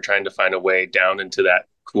around, and we were trying to find a way down into that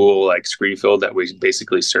cool like scree field that we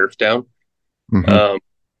basically surfed down. Mhm.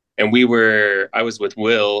 And I was with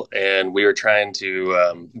Will, and we were trying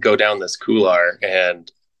to go down this couloir,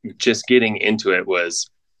 and just getting into it was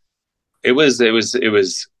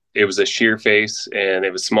a sheer face, and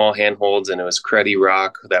it was small handholds, and it was cruddy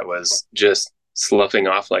rock that was just sloughing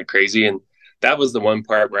off like crazy. And that was the one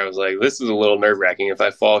part where I was like, this is a little nerve wracking. If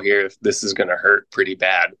I fall here, this is going to hurt pretty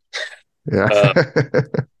bad. Yeah.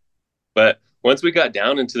 But once we got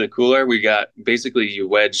down into the cooler, we got basically you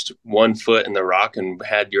wedged one foot in the rock and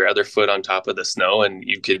had your other foot on top of the snow, and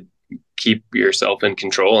you could keep yourself in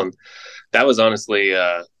control. And that was honestly,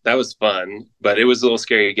 that was fun, but it was a little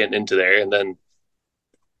scary getting into there. And then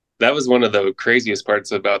that was one of the craziest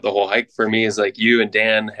parts about the whole hike for me is like you and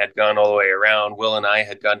Dan had gone all the way around. Will and I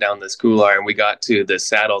had gone down this couloir, and we got to the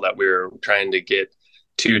saddle that we were trying to get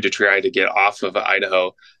to try to get off of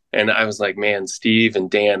Idaho. And I was like, man, Steve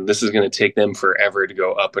and Dan, this is going to take them forever to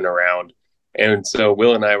go up and around. And so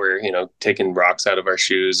Will and I were, taking rocks out of our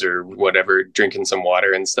shoes or whatever, drinking some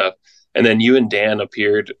water and stuff. And then you and Dan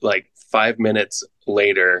appeared like 5 minutes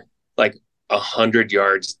later, like 100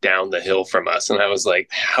 yards down the hill from us. And I was like,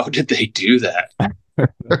 how did they do that?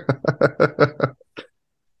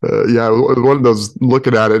 Yeah, one of those,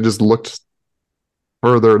 looking at it, just looked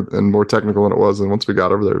further and more technical than it was. And once we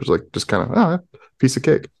got over there, it was like just kind of piece of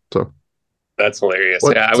cake. So that's hilarious.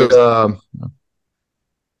 What, yeah, I was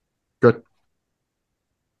good.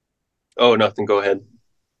 Oh, nothing. Go ahead.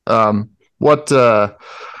 How'd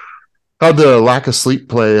the lack of sleep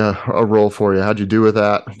play a role for you? How'd you do with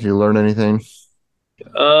that? Did you learn anything?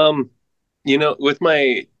 With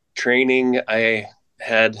my training, I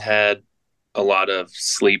had a lot of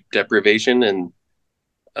sleep deprivation, and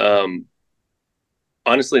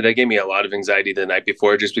honestly, that gave me a lot of anxiety the night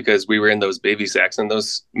before, just because we were in those baby sacks and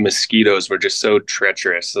those mosquitoes were just so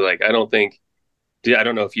treacherous. So, like, I don't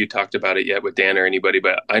know if you talked about it yet with Dan or anybody,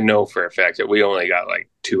 but I know for a fact that we only got like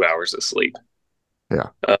 2 hours of sleep. Yeah.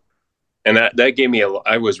 And that gave me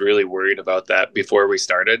I was really worried about that before we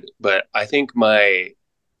started, but I think my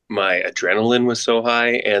adrenaline was so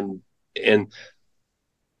high, and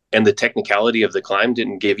the technicality of the climb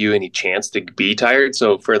didn't give you any chance to be tired.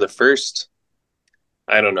 So for the first,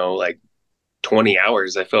 I don't know, like 20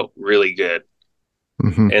 hours, I felt really good.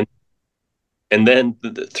 Mm-hmm. And then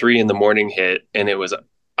the 3 a.m. hit, and it was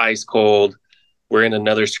ice cold. We're in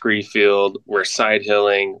another scree field. We're side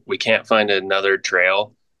hilling. We can't find another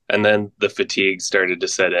trail. And then the fatigue started to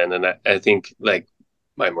set in. And I think like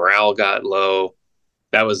my morale got low.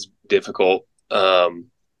 That was difficult.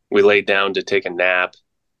 We laid down to take a nap,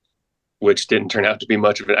 which didn't turn out to be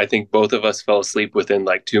much of it. I think both of us fell asleep within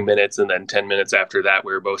like 2 minutes. And then 10 minutes after that,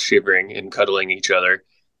 we were both shivering and cuddling each other,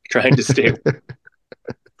 trying to stay.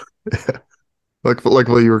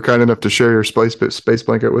 Luckily, you were kind enough to share your space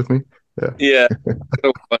blanket with me. Yeah.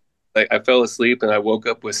 So like I fell asleep and I woke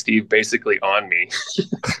up with Steve basically on me.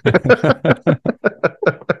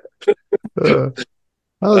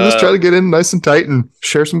 I'll just try to get in nice and tight and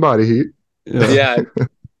share some body heat. Yeah.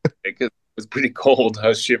 Because it was pretty cold. I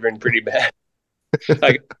was shivering pretty bad.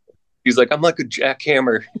 He's like, I'm like a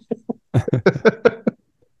jackhammer.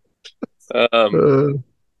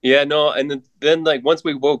 Yeah, no. And then like once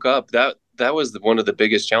we woke up, that was one of the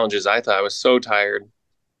biggest challenges. I thought I was so tired.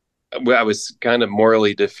 I was kind of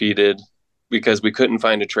morally defeated because we couldn't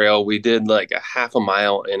find a trail. We did like a half a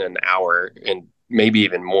mile in an hour and maybe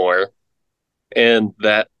even more. And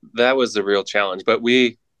that was the real challenge, but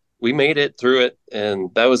we made it through it.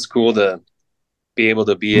 And that was cool to be able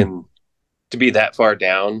to to be that far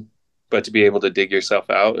down, but to be able to dig yourself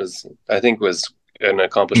out I think was an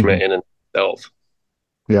accomplishment in itself.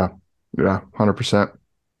 Yeah. 100%.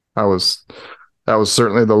 That was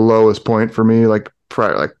certainly the lowest point for me. Like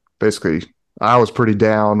basically I was pretty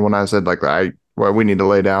down when I said like, we need to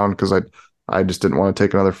lay down, because I just didn't want to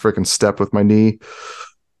take another freaking step with my knee.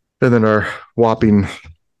 And then our whopping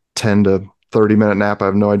 10 to 30 minute nap. I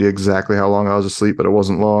have no idea exactly how long I was asleep, but it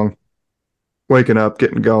wasn't long. Waking up,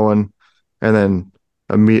 getting going, and then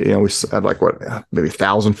immediately, we had like maybe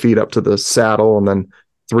 1,000 feet up to the saddle, and then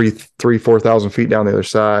 4,000 feet down the other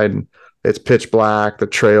side. And it's pitch black. The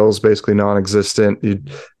trail's basically non-existent.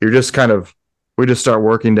 You're just we just start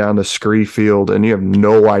working down the scree field, and you have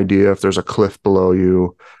no idea if there's a cliff below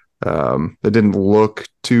you. It didn't look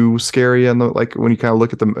too scary like when you kind of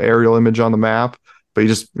look at the aerial image on the map, but you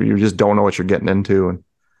just don't know what you're getting into. And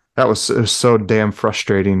it was so damn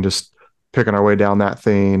frustrating, just picking our way down that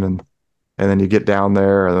thing. And then you get down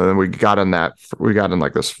there, and then we got in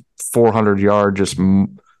like this 400 yard, just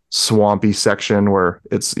swampy section where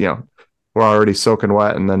it's, we're already soaking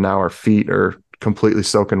wet, and then now our feet are completely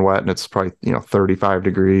soaking wet, and it's probably 35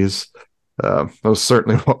 degrees. That was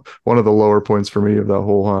certainly one of the lower points for me of the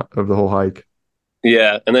whole hike.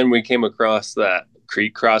 Yeah, and then we came across that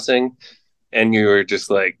creek crossing, and you were just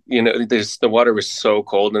like, the water was so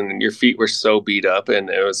cold, and your feet were so beat up, and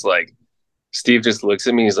it was like, Steve just looks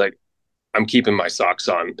at me, he's like, I'm keeping my socks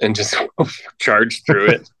on, and just charged through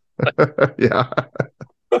it. Yeah.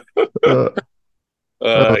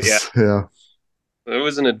 Yeah, it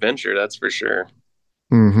was an adventure, that's for sure.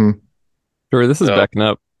 Mm-hmm. Sure, this is backing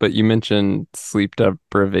up, but you mentioned sleep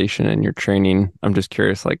deprivation in your training. I'm just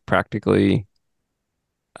curious, like practically,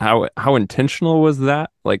 how intentional was that?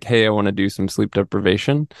 Like, hey, I want to do some sleep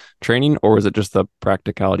deprivation training, or was it just the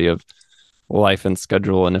practicality of life and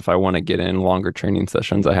schedule? And if I want to get in longer training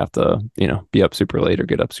sessions, I have to, be up super late or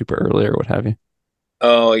get up super early or what have you.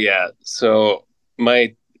 Oh yeah. So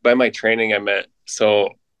by my training, I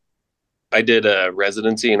did a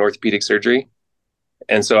residency in orthopedic surgery,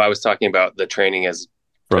 and so I was talking about the training as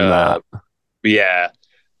From that. Yeah.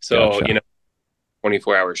 So Gotcha.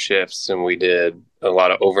 24-hour shifts, and we did a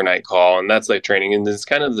lot of overnight call, and that's like training, and it's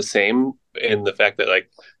kind of the same in the fact that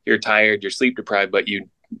like you're tired, you're sleep deprived, but you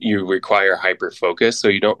require hyper focus, so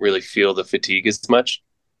you don't really feel the fatigue as much.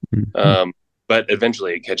 Mm-hmm. But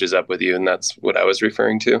eventually it catches up with you, and that's what I was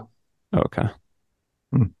referring to. Okay.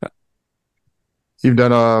 You've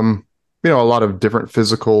done a lot of different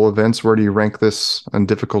physical events. Where do you rank this on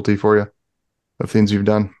difficulty for you, of things you've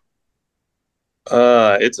done?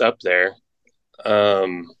 It's up there. I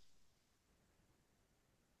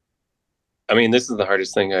mean, this is the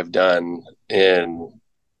hardest thing I've done in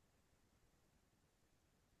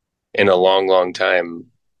a long, long time.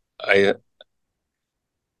 I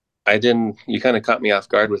I didn't. You kind of caught me off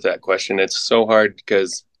guard with that question. It's so hard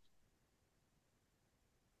because,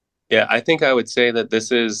 yeah, I think I would say that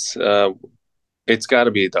this is. It's got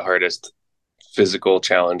to be the hardest physical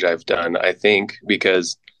challenge I've done. I think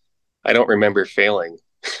because I don't remember failing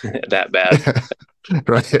that bad.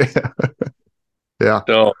 Right. Yeah.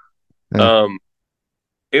 So, Yeah. um,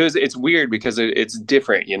 it's weird because it's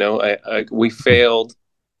different. We failed.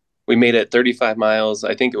 We made it 35 miles.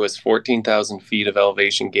 I think it was 14,000 feet of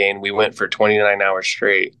elevation gain. We went for 29 hours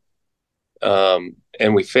straight, and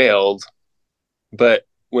we failed. But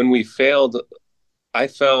when we failed, I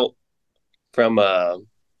felt from a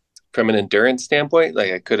from an endurance standpoint,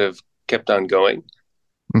 like I could have kept on going.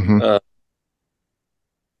 Mm-hmm.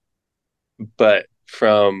 But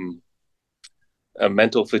from a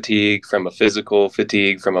mental fatigue, from a physical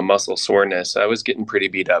fatigue, from a muscle soreness, I was getting pretty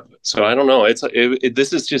beat up. So I don't know.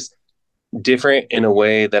 This is just different in a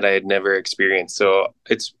way that I had never experienced. So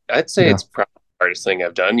I'd say Yeah. it's probably the hardest thing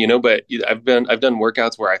I've done, but I've done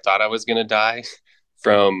workouts where I thought I was going to die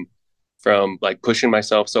from, like pushing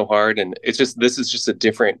myself so hard. And this is just a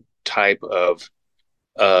different type of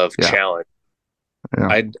Yeah. challenge. Yeah.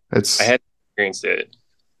 I had experienced it.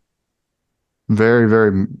 Very,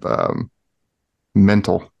 very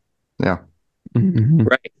mental. Yeah. Mm-hmm.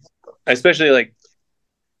 Right. Especially like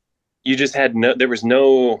you just had there was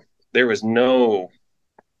no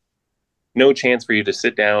chance for you to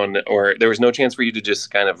sit down, or there was no chance for you to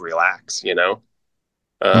just kind of relax.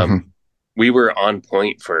 Mm-hmm. We were on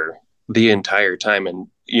point for the entire time. And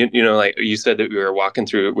like you said that we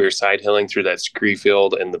were side hilling through that scree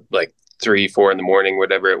field in the like 3-4 in the morning,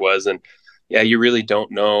 whatever it was. And yeah, you really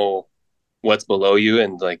don't know what's below you.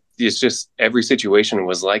 And like, it's just every situation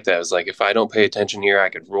was like that. It was like, if I don't pay attention here, I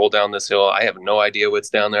could roll down this hill. I have no idea what's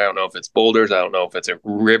down there. I don't know if it's boulders. I don't know if it's a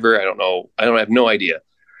river. I don't know. I don't have no idea.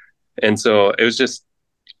 And so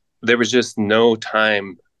there was just no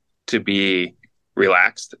time to be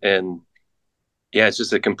relaxed. And yeah, it's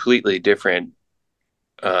just a completely different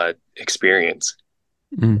experience.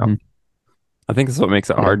 Mm-hmm. I think that's what makes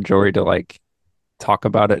it hard, Jory, to like talk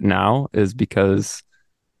about it now, is because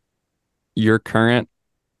your current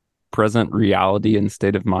present reality and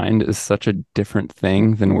state of mind is such a different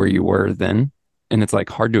thing than where you were then. And it's like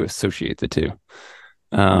hard to associate the two.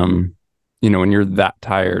 When you're that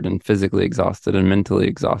tired and physically exhausted and mentally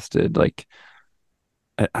exhausted, like,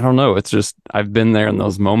 I don't know. It's just, I've been there in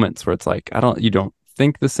those moments where it's like, you don't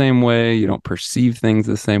think the same way. You don't perceive things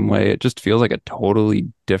the same way. It just feels like a totally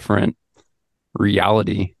different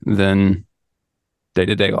reality than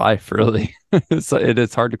day-to-day life, really. So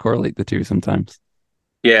it's hard to correlate the two sometimes.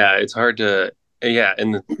 Yeah, it's hard to, yeah.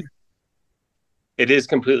 And it is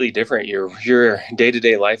completely different. Your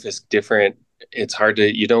day-to-day life is different. It's hard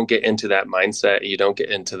you don't get into that mindset. You don't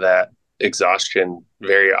get into that exhaustion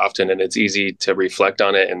very often. And it's easy to reflect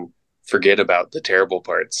on it and forget about the terrible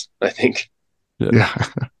parts, I think. Yeah.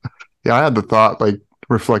 Yeah, I had the thought, like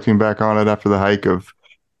reflecting back on it after the hike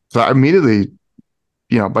so I immediately,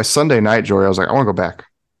 by Sunday night, Jory, I was like, I want to go back.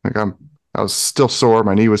 Like I was still sore.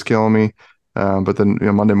 My knee was killing me. But then,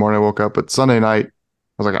 Monday morning I woke up, but Sunday night, I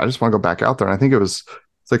was like, I just want to go back out there. And I think it's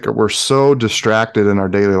like we're so distracted in our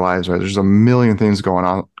daily lives, right? There's a million things going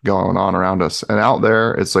on around us. And out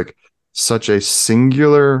there, it's like such a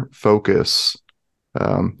singular focus.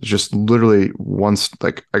 Just literally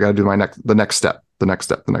like I got to do the next step.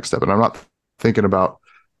 And I'm not thinking about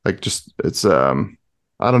like it's,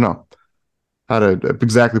 I don't know how to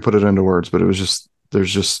exactly put it into words, but it was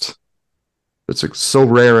it's like so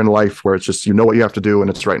rare in life where it's just, what you have to do and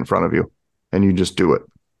it's right in front of you and you just do it.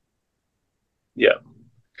 Yeah.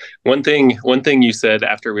 One thing you said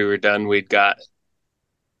after we were done, we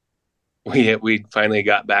finally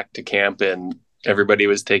got back to camp and everybody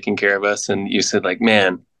was taking care of us. And you said like,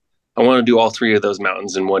 man, I want to do all 3 of those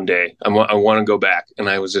mountains in one day. I want to go back. And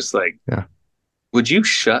I was just like, yeah. Would you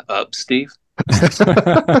shut up, Steve?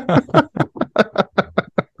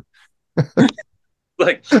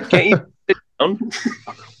 Like, can't you sit down?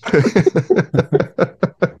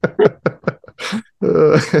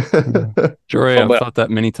 Jory, I've thought that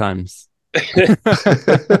many times.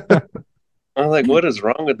 I'm like, what is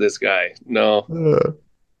wrong with this guy? No.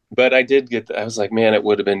 But I did I was like, man, it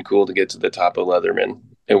would have been cool to get to the top of Leatherman.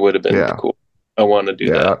 It would have been cool. I want to do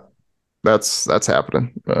that. That's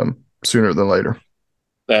happening sooner than later.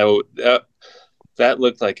 That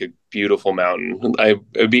looked like a beautiful mountain. I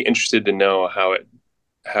would be interested to know how it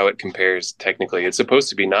compares technically. It's supposed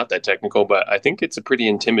to be not that technical, but I think it's a pretty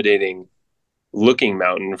intimidating looking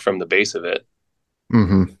mountain from the base of it.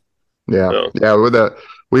 Mm-hmm. Yeah. Yeah.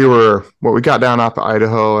 We got down off of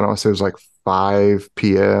Idaho, and I want to say it was like 5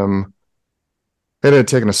 p.m. It had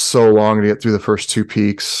taken us so long to get through the first 2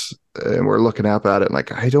 peaks, and we're looking up at it and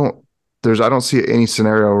like, I don't see any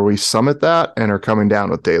scenario where we summit that and are coming down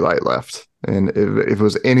with daylight left. And if it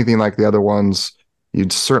was anything like the other ones,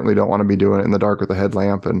 you'd certainly don't want to be doing it in the dark with a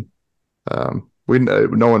headlamp. And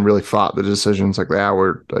no one really fought the decisions like,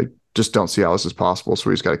 I just don't see how this is possible. So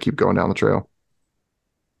we just got to keep going down the trail.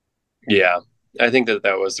 Yeah, I think that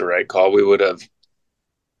was the right call. We would have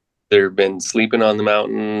either been sleeping on the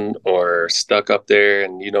mountain or stuck up there,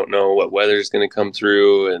 and you don't know what weather is going to come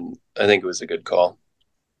through. And I think it was a good call.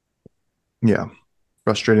 Yeah,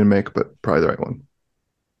 frustrating to make, but probably the right one.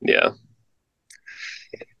 Yeah.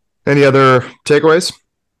 Any other takeaways?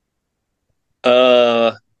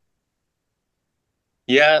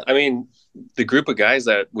 Yeah, I mean, the group of guys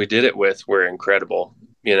that we did it with were incredible,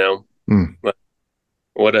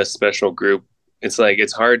 What a special group. It's like,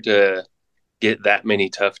 it's hard to get that many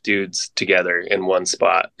tough dudes together in one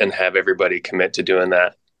spot and have everybody commit to doing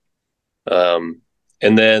that. And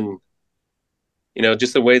then,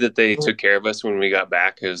 just the way that they took care of us when we got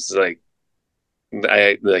back, it was like,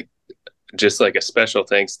 just like a special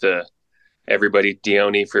thanks to everybody.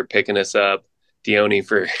 Dione for picking us up. Dione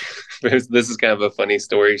for this is kind of a funny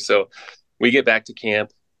story. So we get back to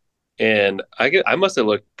camp, and I must have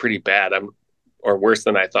looked pretty bad. Or worse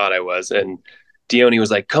than I thought I was. And Dione was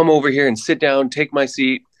like, "Come over here and sit down, take my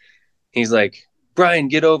seat." He's like, "Brian,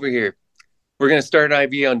 get over here. We're gonna start an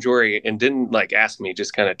IV on Jory," and didn't like ask me,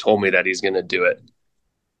 just kind of told me that he's gonna do it.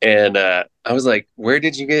 And I was like, Where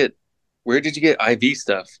did you get IV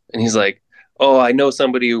stuff? And he's like, "Oh, I know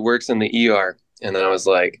somebody who works in the ER." And then I was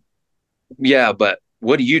like, "Yeah, but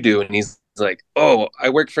what do you do?" And he's like, "Oh, I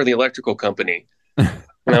work for the electrical company."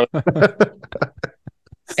 And,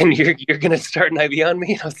 and you're gonna start an IV on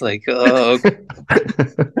me? I was like, "Oh."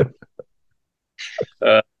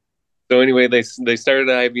 So anyway, they started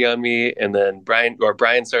an IV on me, and then Brian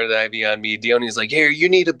started an IV on me. Dione's like, "Here, you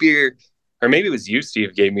need a beer," or maybe it was you,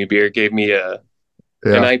 Steve, gave me an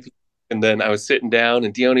IP. And then I was sitting down,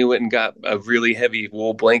 and Dione went and got a really heavy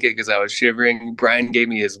wool blanket because I was shivering. Brian gave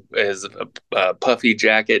me his puffy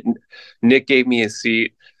jacket. Nick gave me his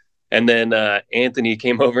seat. And then Anthony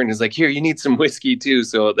came over and was like, "Here, you need some whiskey too."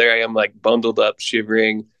 So there I am, like bundled up,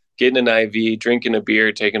 shivering, getting an IV, drinking a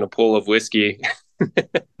beer, taking a pull of whiskey.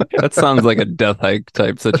 That sounds like a death hike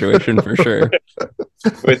type situation for sure.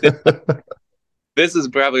 This is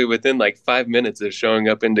probably within like 5 minutes of showing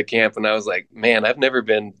up into camp. And I was like, man, I've never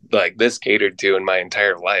been like this catered to in my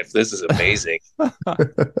entire life. This is amazing.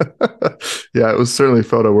 Yeah, it was certainly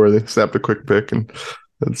photo worthy. Snapped a quick pic, and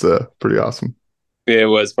it's pretty awesome. Yeah, it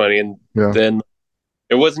was funny. And then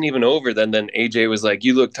it wasn't even over. Then AJ was like,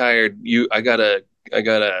 "You look tired. I got a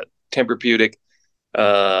Tempur-Pedic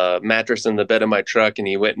mattress in the bed of my truck," and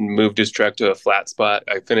he went and moved his truck to a flat spot.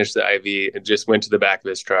 I finished the IV and just went to the back of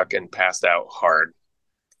his truck and passed out hard.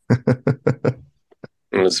 It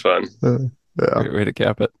was fun. Yeah. Great way to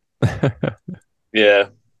cap it. Yeah.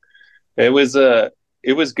 It was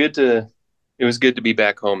it was good to be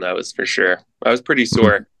back home, that was for sure. I was pretty Mhm.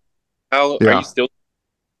 sore. How are you Yeah. still?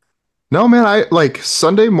 No, man, I like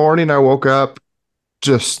Sunday morning I woke up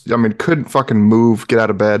just I mean, couldn't fucking move, get out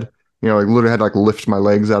of bed. Like literally had to like lift my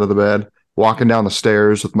legs out of the bed. Walking down the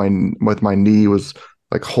stairs with my knee was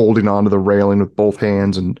like holding onto the railing with both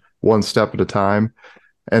hands and one step at a time.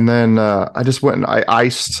 And then I just went and I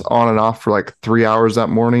iced on and off for like 3 hours that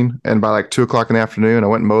morning. And by like 2 o'clock in the afternoon, I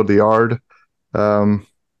went and mowed the yard. Um,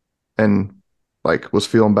 and like was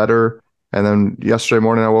feeling better. And then yesterday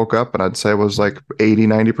morning I woke up and I'd say it was like 80,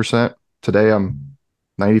 90%. Today I'm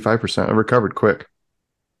 95%. I recovered quick.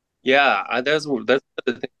 Yeah, that's the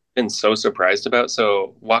thing I've been so surprised about.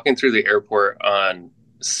 So walking through the airport on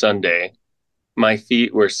Sunday, my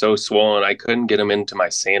feet were so swollen I couldn't get them into my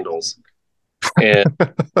sandals. And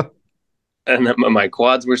and then my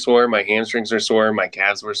quads were sore, my hamstrings were sore, my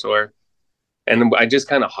calves were sore. And I just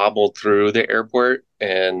kind of hobbled through the airport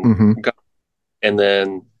and Hmm.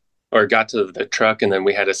 then got to the truck, and then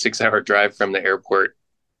we had a 6 hour drive from the airport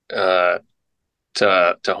uh,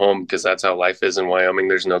 to home, because that's how life is in Wyoming.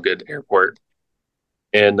 There's no good airport.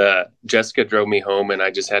 And Jessica drove me home, and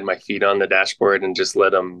I just had my feet on the dashboard and just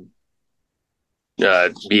let them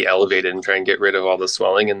be elevated and try and get rid of all the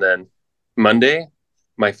swelling. And then Monday,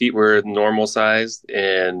 my feet were normal sized,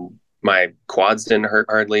 and my quads didn't hurt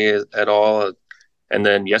hardly at all. And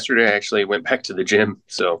then yesterday, I actually went back to the gym,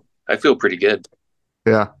 so I feel pretty good.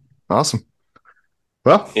 Yeah. Awesome.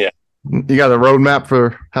 Well, Yeah, you got a roadmap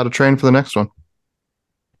for how to train for the next one.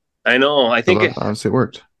 I know. I think So obviously it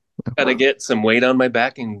worked. got to get some weight on my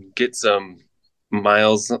back and get some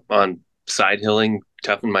miles on side hilling,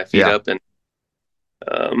 toughen my feet Yeah. up, and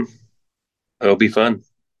um, it'll be fun.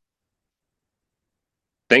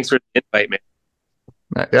 Thanks for the invite,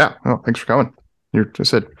 man. Yeah. Oh, thanks for coming. I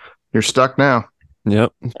said you're stuck now.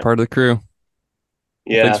 Yep, it's part of the crew.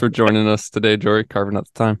 Well, thanks Yeah, for joining us today, Jory, carving out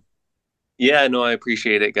the time. yeah, no, I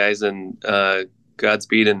appreciate it, guys, and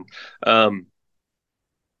Godspeed. And um,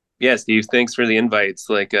 yeah, Steve, thanks for the invites.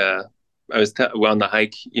 Like, well, on the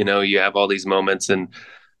hike, you have all these moments, and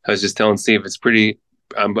I was just telling Steve,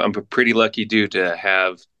 I'm a pretty lucky dude to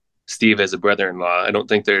have Steve as a brother-in-law. I don't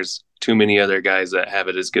think there's too many other guys that have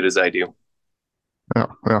it as good as I do. Oh,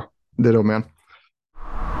 well, ditto, man.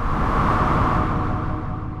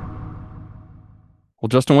 Well,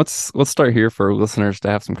 Justin, let's start here for listeners to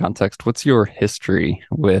have some context. What's your history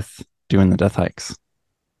with doing the death hikes?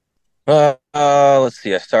 Let's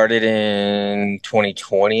see. I started in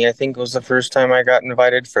 2020, I think was the first time I got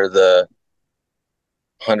invited for the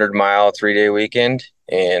 100-mile 3-day weekend,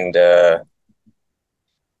 and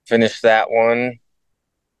finished that one.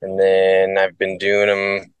 And then I've been doing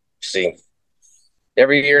them, see,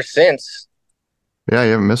 every year since. Yeah,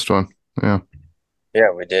 you haven't missed one. Yeah.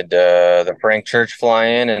 Yeah, we did the Frank Church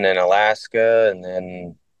fly-in, and then Alaska, and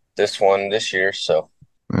then this one this year. So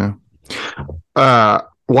Yeah.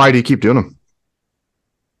 Why do you keep doing them?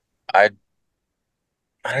 I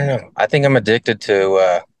I don't know. I think I'm addicted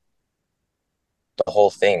to the whole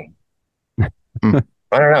thing. Hmm.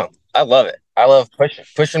 I don't know. I love it. I love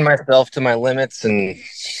pushing myself to my limits, and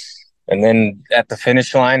then at the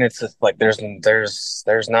finish line, it's just like there's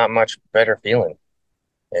not much better feeling.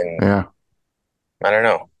 And Yeah. I don't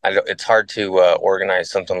know. It's hard to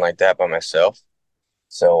organize something like that by myself.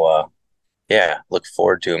 So yeah, look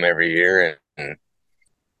forward to them every year. And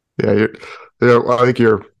Yeah. I think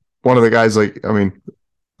you're one of the guys, like, I mean,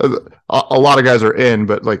 a lot of guys are in,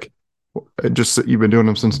 but like, just that you've been doing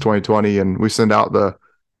them since 2020 and we send out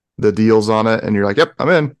the deals on it and you're like, yep, I'm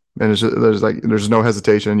in. And there's no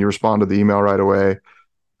hesitation. You respond to the email right away.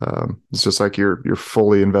 It's just like you're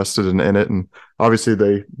fully invested in it, and obviously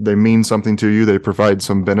they mean something to you. They provide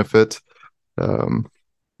some benefit, um,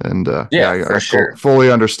 and yeah, I for sure.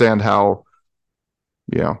 fully understand how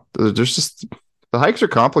there's just the hikes are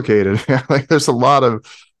complicated. Like there's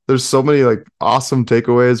so many like awesome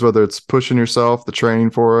takeaways, whether it's pushing yourself, the training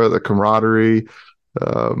for it, the camaraderie.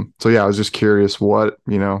 So yeah, I was just curious what's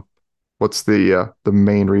the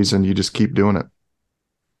main reason you just keep doing it.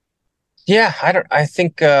 Yeah, I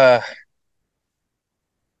think I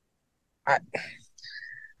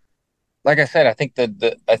like I said, I think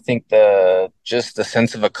the just the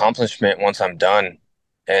sense of accomplishment once I'm done.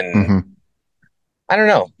 And Hmm. I don't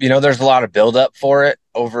know, there's a lot of buildup for it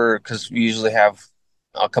over, because we usually have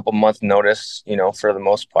a couple month notice, for the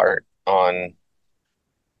most part, on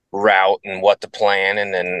route and what to plan.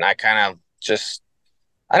 And then I kind of just,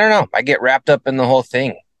 I don't know, I get wrapped up in the whole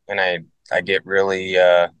thing, and I get really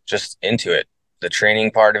just into it. The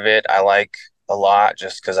training part of it, I like a lot,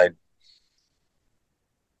 just because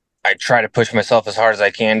I try to push myself as hard as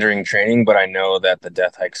I can during training, but I know that the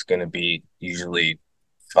death hike's going to be usually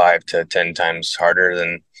 5 to 10 times harder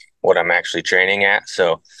than what I'm actually training at.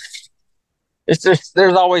 So it's just,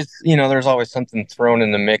 there's always something thrown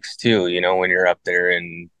in the mix too, when you're up there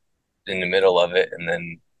and in the middle of it. And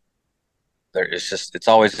then it's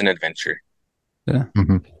always an adventure. Yeah.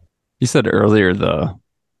 Mm-hmm. You said earlier the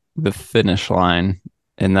finish line,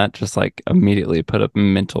 and that just like immediately put a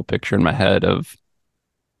mental picture in my head of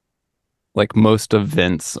like most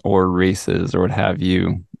events or races or what have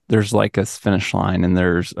you. There's like a finish line and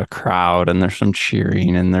there's a crowd and there's some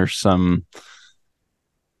cheering and there's some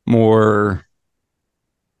more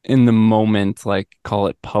in the moment, like call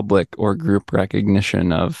it public or group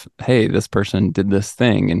recognition of, hey, this person did this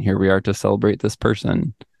thing and here we are to celebrate this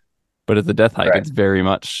person. But at the death hike, Right. it's very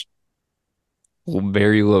much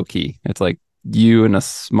very low key. It's like you and a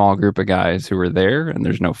small group of guys who are there, and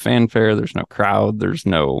there's no fanfare, there's no crowd, there's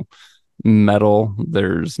no medal,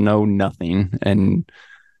 there's no nothing. And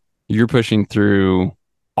you're pushing through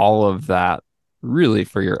all of that really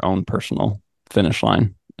for your own personal finish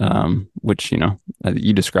line, which,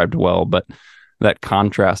 you described well. But that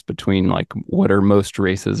contrast between like what are most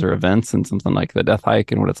races or events and something like the death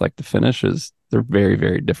hike and what it's like to finish they're very,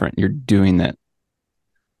 very different. You're doing that.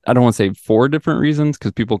 I don't want to say for different reasons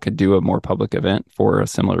because people could do a more public event for a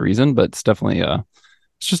similar reason, but it's definitely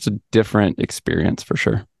it's just a different experience for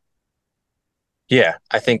sure. Yeah,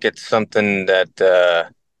 I think it's something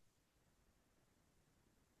that,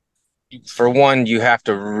 for one, you have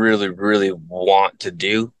to really, really want to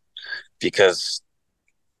do, because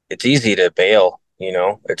it's easy to bail.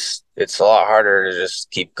 It's a lot harder to just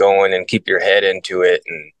keep going and keep your head into it.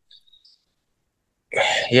 And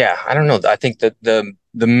yeah, I don't know. I think that the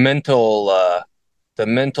mental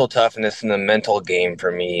toughness and the mental game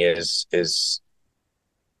for me is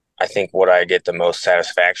I think what I get the most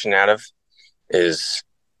satisfaction out of, is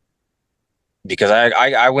because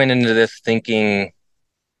I went into this thinking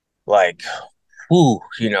like, whoo,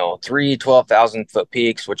 12,000-foot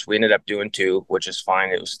peaks, which we ended up doing 2, which is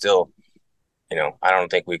fine. It was still, I don't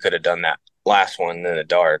think we could have done that last one in the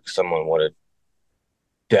dark. Someone would have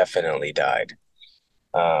definitely died.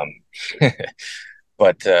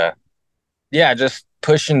 But yeah, just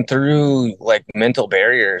pushing through like mental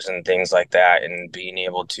barriers and things like that, and being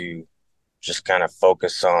able to just kind of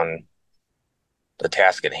focus on the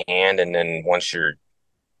task at hand. And then once you're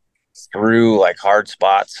through like hard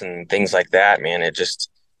spots and things like that, man, I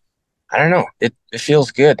don't know, it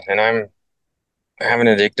feels good. And I have an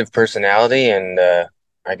addictive personality, and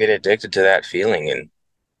I get addicted to that feeling, and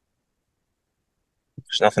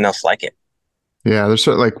there's nothing else like it. Yeah, there's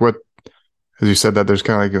certainly like what, as you said, that there's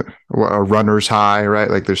kind of like a runner's high,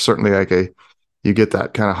 right? Like there's certainly like you get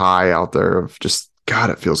that kind of high out there of just,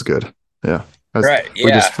 God, it feels good. Yeah. Right. We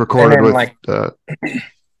Yeah. just recorded with, like, I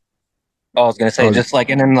was going to say, just like,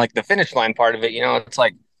 and then like the finish line part of it, it's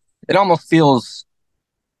like, it almost feels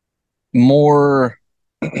more,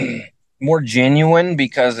 more genuine,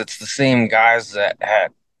 because it's the same guys that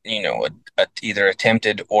had, either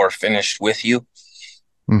attempted or finished with you.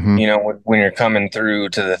 mm-hmm. When you're coming through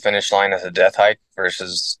to the finish line of the death hike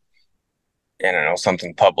versus, I don't know,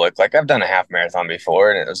 something public. Like I've done a half marathon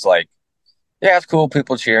before, and it was like, yeah, it's cool,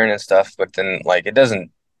 people cheering and stuff, but then like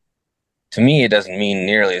to me, it doesn't mean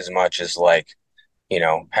nearly as much as like,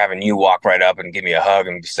 having you walk right up and give me a hug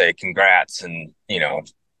and say congrats and,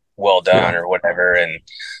 well done, or whatever.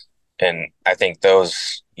 And I think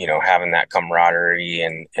those, having that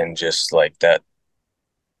camaraderie and just like that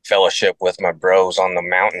fellowship with my bros on the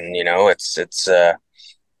mountain, it's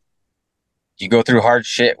you go through hard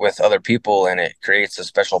shit with other people, and it creates a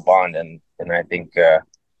special bond. And I think,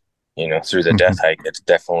 through the death hike, it's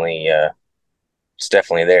definitely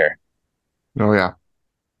there. Oh yeah.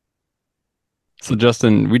 So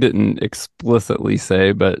Justin, we didn't explicitly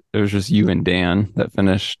say, but it was just you and Dan that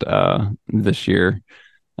finished this year.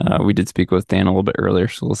 We did speak with Dan a little bit earlier,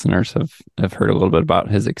 so listeners have heard a little bit about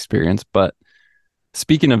his experience. But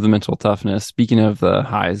speaking of the mental toughness, speaking of the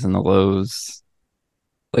highs and the lows,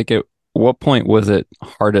 like at what point was it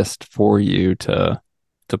hardest for you to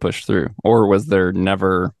push through, or was there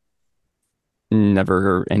never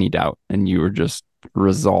any doubt and you were just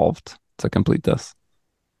resolved to complete this?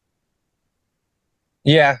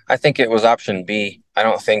 Yeah, I think it was option B. I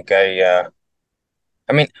don't think I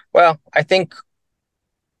think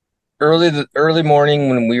the early morning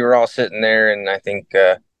when we were all sitting there, and I think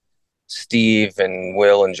Steve and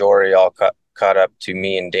Will and Jory all caught up to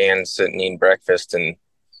me and Dan sitting eating breakfast, and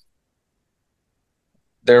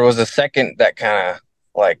there was a second that kind of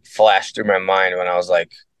like flashed through my mind when I was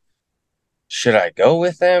like, should I go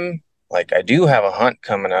with them like I do have a hunt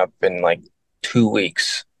coming up in like 2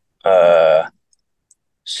 weeks.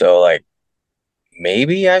 So like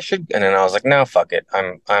maybe I should. And then I was like, no, fuck it.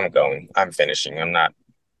 I'm going. I'm finishing. I'm not.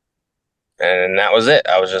 And that was it.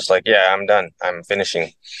 I was just like, yeah, I'm done. I'm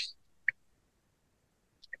finishing.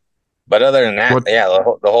 But other than that, What? yeah,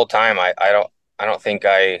 the whole time I don't think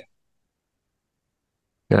Yeah,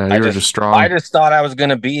 I you were just just I strong. just thought I was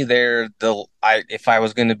gonna be there if I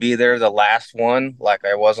was gonna be there the last one like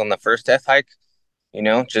I was on the first death hike,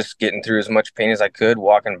 just getting through as much pain as I could,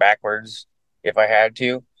 walking backwards if I had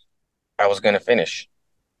to, I was gonna finish.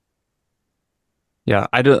 Yeah,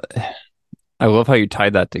 I do. I love how you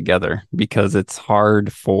tied that together because I think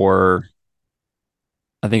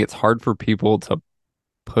it's hard for people to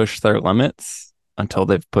push their limits until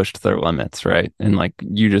they've pushed their limits, right? And like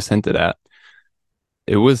you just hinted at,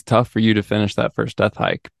 it was tough for you to finish that first death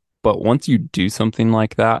hike. But once you do something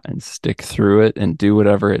like that and stick through it and do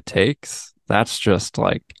whatever it takes, that's just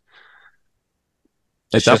like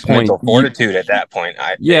at It's that just point, mental fortitude at that point,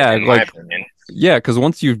 yeah, in my like, opinion. yeah, because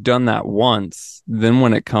once you've done that once, then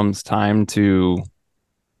when it comes time to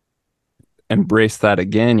embrace that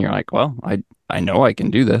again, you're like, well, I know I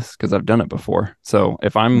can do this because I've done it before. So Hmm.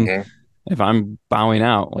 if I'm bowing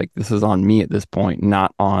out, like this is on me at this point,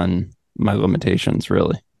 not on my limitations,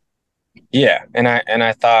 really. Yeah, and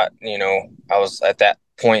I thought, I was at that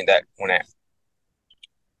point that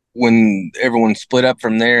when everyone split up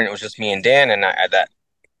from there and it was just me and Dan, and that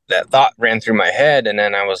thought ran through my head, and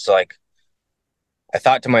then I was like, I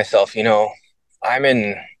thought to myself, I'm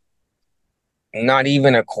in not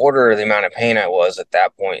even a quarter of the amount of pain I was at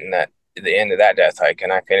that point in that the end of that death hike,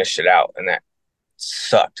 and I finished it out, and that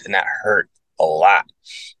sucked and that hurt a lot.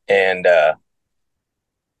 And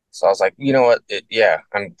so I was like, you know what? Yeah,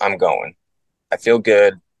 I'm going. I feel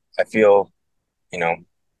good. I feel, you know,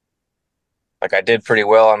 like I did pretty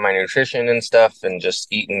well on my nutrition and stuff, and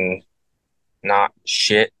just eating not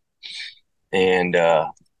shit. And yeah,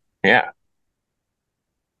 I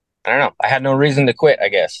don't know. I had no reason to quit, I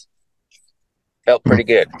guess. Felt Hmm. pretty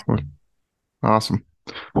good. Awesome.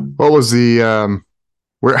 What was the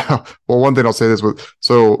where well, one thing I'll say this was,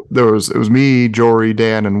 so it was me, Jory,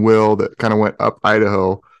 Dan, and Will that kind of went up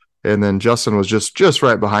Idaho, and then Justin was just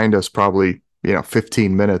right behind us, probably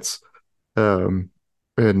 15 minutes. Um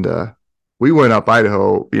and we went up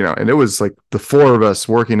Idaho, and it was like the four of us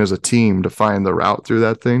working as a team to find the route through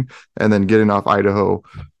that thing. And then getting off Idaho,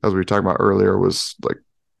 as we were talking about earlier, was like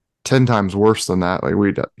 10 times worse than that. Like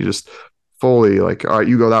you just fully like, all right,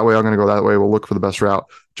 you go that way, I'm going to go that way. We'll look for the best route.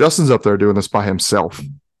 Justin's up there doing this by himself.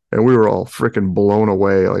 And we were all freaking blown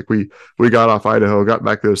away. Like we got off Idaho, got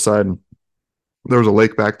back to the other side, and there was a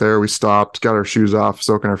lake back there. We stopped, got our shoes off,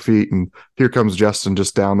 soaking our feet, and here comes Justin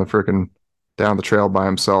just down the trail by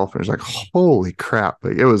himself. And it's like, holy crap.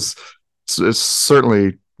 Like it's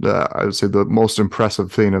certainly I would say the most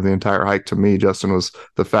impressive thing of the entire hike to me, Justin, was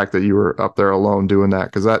the fact that you were up there alone doing that,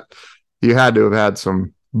 because that you had to have had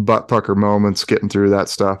some butt pucker moments getting through that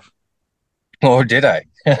stuff. Oh, did I?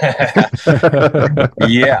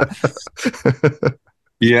 Yeah.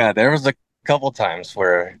 Yeah, there was a couple times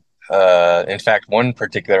where, in fact, one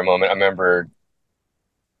particular moment, I remember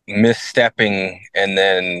misstepping and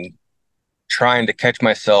then trying to catch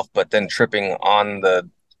myself, but then tripping on the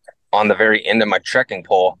very end of my trekking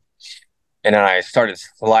pole, and then I started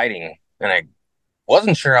sliding, and I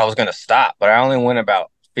wasn't sure I was going to stop, but I only went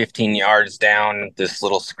about 15 yards down this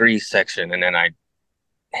little scree section, and then I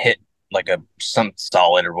hit like some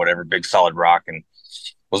solid or whatever, big solid rock, and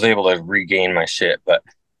was able to regain my shit. But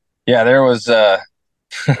yeah, there was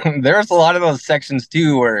there was a lot of those sections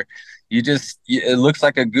too where it looks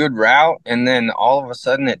like a good route, and then all of a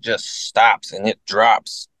sudden it just stops and it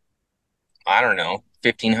drops, I don't know,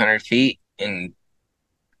 1,500 feet, and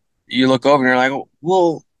you look over and you're like,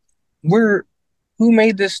 well, we're who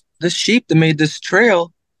made this sheep that made this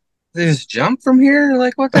trail? They just jump from here?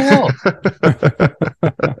 Like, what the hell?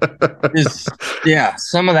 Yeah,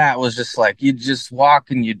 some of that was just like you just walk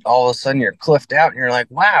and you all of a sudden you're cliffed out and you're like,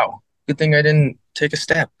 wow, good thing I didn't take a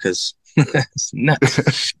step because it's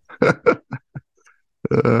nuts.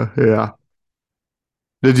 Yeah.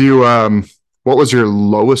 Did you what was your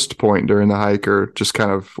lowest point during the hike, or just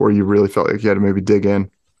kind of where you really felt like you had to maybe dig in?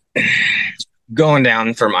 Going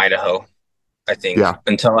down from Idaho, I think, Yeah.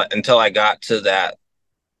 until I got to that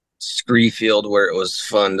scree field where it was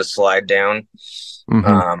fun to slide down.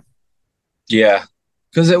 Mm-hmm. Yeah,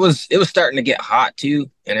 because it was starting to get hot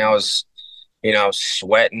too, and I was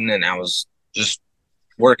sweating, and I was just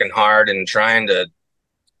working hard and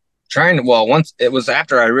well, once it was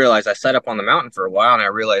after I realized I set up on the mountain for a while, and I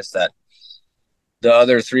realized that the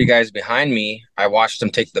other 3 guys behind me, I watched them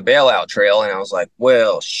take the bailout trail, and I was like,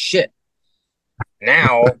 well, shit.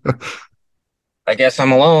 Now I guess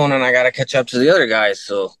I'm alone and I got to catch up to the other guys.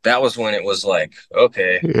 So that was when it was like,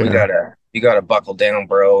 okay, Yeah. you gotta buckle down,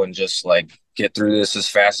 bro, and just like get through this as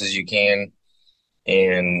fast as you can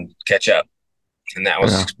and catch up. And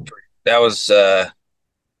Yeah. that was,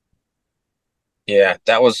 yeah,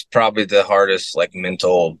 that was probably the hardest, like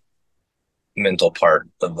mental part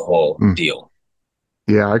of the whole deal.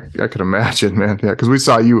 Yeah, I could imagine, man. Yeah, because we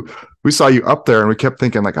saw you up there, and we kept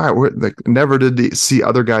thinking like, all right, we're like, never did see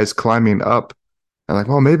other guys climbing up, and like,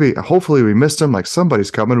 well, maybe, hopefully, we missed him. Like,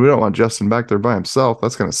 somebody's coming. We don't want Justin back there by himself.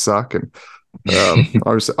 That's gonna suck. And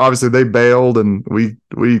obviously, they bailed, and we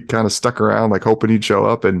kind of stuck around, like hoping you'd show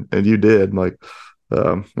up, and you did. Like,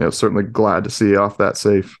 certainly glad to see you off that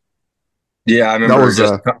safe. Yeah, I remember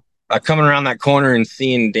coming around that corner and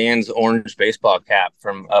seeing Dan's orange baseball cap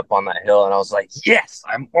from up on that hill, and I was like, yes,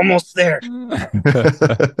 I'm almost there.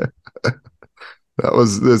 That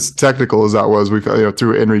was as technical as that was. We, through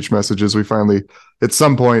inReach messages, we finally, at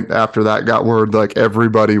some point after that, got word like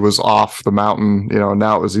everybody was off the mountain.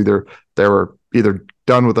 Now it was either they were either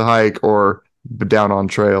done with the hike or down on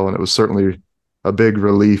trail, and it was certainly a big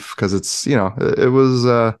relief because it's it was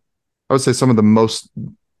I would say some of the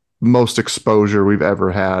most exposure we've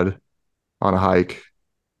ever had on a hike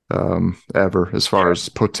ever, as far as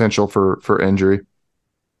potential for injury.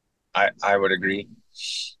 I would agree.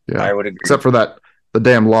 Yeah, I would agree. Except for the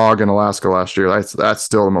damn log in Alaska last year. That's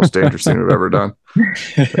still the most dangerous thing we've ever done.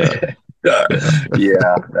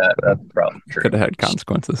 Yeah, that's probably true. Could have had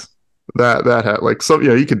consequences. That had like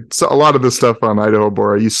a lot of this stuff on Idaho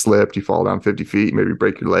Bora, you slipped, you fall down 50 feet, maybe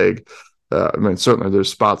break your leg. I mean, certainly there's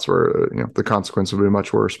spots where the consequence would be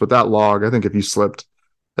much worse. But that log, I think if you slipped,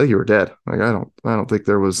 I think you were dead. Like I don't think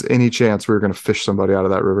there was any chance we were going to fish somebody out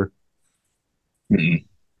of that river. Mm-mm.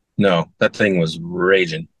 No, that thing was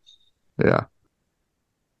raging. Yeah.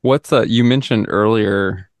 What's you mentioned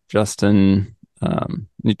earlier, Justin,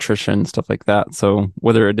 nutrition, stuff like that. So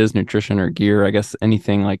whether it is nutrition or gear, I guess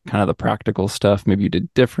anything like kind of the practical stuff maybe you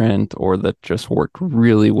did different or that just worked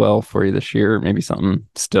really well for you this year, maybe something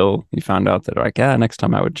still you found out that like, next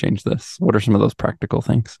time I would change this. What are some of those practical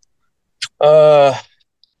things?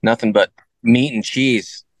 Nothing but meat and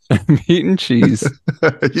cheese. Meat and cheese.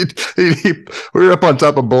 We were up on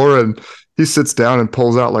top of Bora, and he sits down and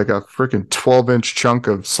pulls out like a freaking 12-inch chunk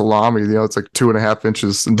of salami. It's like 2.5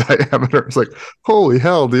 inches in diameter. It's like, holy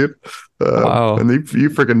hell, dude. Wow. And you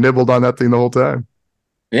freaking nibbled on that thing the whole time.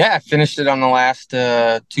 Yeah, I finished it on the last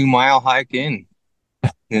 2-mile hike in.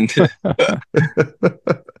 And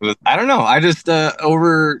I don't know. I just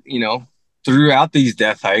throughout these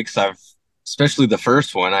death hikes, especially the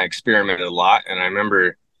first one, I experimented a lot, and I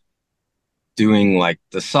remember doing like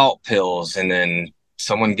the salt pills, and then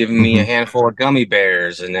someone giving me a handful of gummy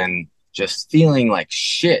bears, and then just feeling like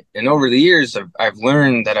shit. And over the years, I've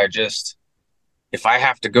learned that if I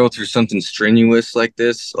have to go through something strenuous like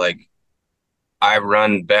this, like I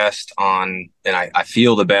run best on, and I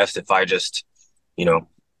feel the best if I just,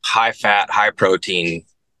 high fat, high protein,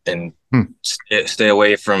 and stay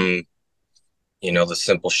away from, the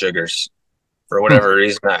simple sugars. For whatever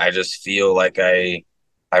reason, I just feel like I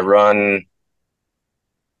run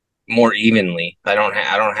more evenly. I don't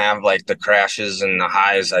have like the crashes and the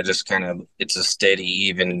highs. I just it's a steady,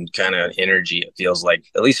 even kind of energy. It feels like,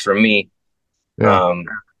 at least for me. Yeah.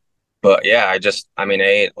 But yeah, I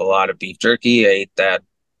ate a lot of beef jerky. I ate that,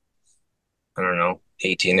 I don't know,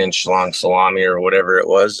 18-inch long salami or whatever it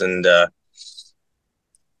was, and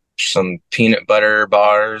some peanut butter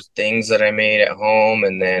bars, things that I made at home,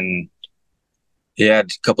 and then a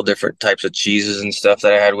couple different types of cheeses and stuff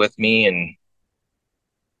that I had with me, and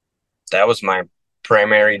that was my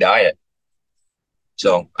primary diet.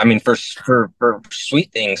 So, I mean, for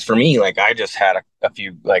sweet things, for me, like I just had a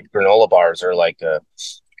few like granola bars or like a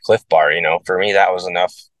Cliff Bar, for me, that was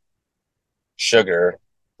enough sugar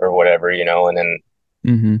or whatever, and then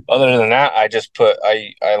other than that, I just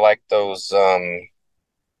I like those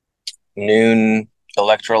Noon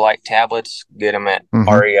electrolyte tablets, get them at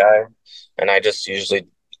REI, and I just usually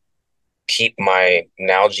keep my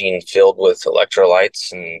Nalgene filled with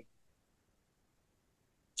electrolytes, and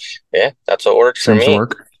that's what works for me.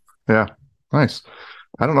 Yeah, nice.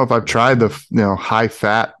 I don't know if I've tried the high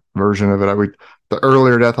fat version of it. The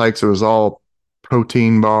earlier death hikes, it was all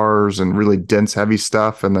protein bars and really dense, heavy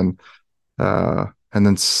stuff, and then kind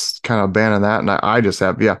of abandon that. And I just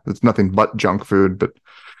have it's nothing but junk food. But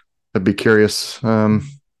I'd be curious how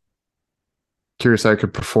I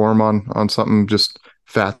could perform on something just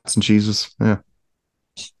fats and cheeses.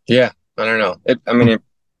 Yeah. I don't know.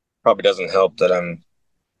 Probably doesn't help that I'm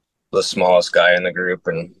the smallest guy in the group,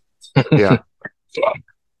 and Yeah.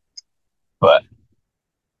 but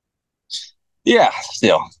yeah,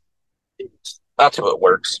 still, that's what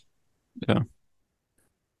works. Yeah.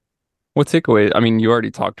 What takeaway? I mean, you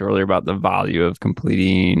already talked earlier about the value of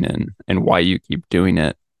completing and why you keep doing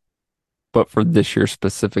it. But for this year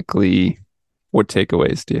specifically, what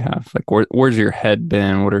takeaways do you have? Like, where's your head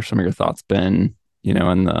been? What are some of your thoughts been,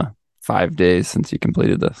 in the 5 days since you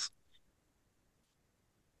completed this?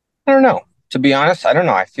 I don't know. To be honest, I don't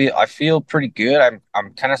know. I feel pretty good.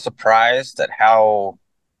 I'm kind of surprised at how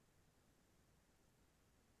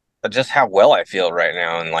just how well I feel right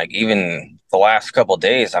now, and like even the last couple of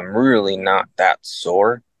days, I'm really not that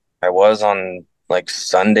sore. I was on like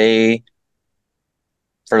Sunday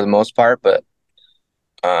for the most part, but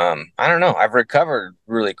I don't know. I've recovered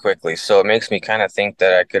really quickly, so it makes me kind of think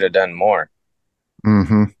that I could have done more.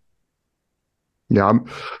 Hmm. Yeah,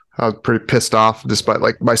 I was pretty pissed off despite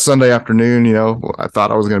like my Sunday afternoon, I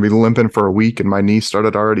thought I was going to be limping for a week and my knee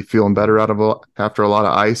started already feeling better after a lot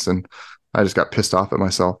of ice. And I just got pissed off at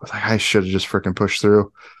myself. I was like, I should have just freaking pushed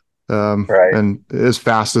through. Right. And as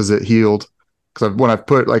fast as it healed, because when I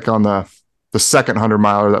put like on the second 100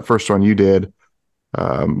 miler, that first one you did,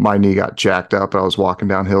 my knee got jacked up. I was walking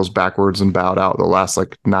down hills backwards and bowed out the last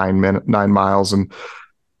like 9 miles. And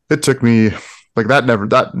it took me like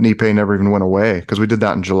that knee pain never even went away because we did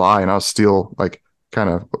that in July and I was still like kind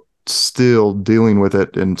of still dealing with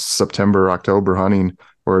it in September, October hunting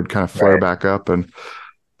where it'd kind of flare back up. And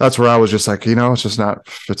that's where I was just like, it's not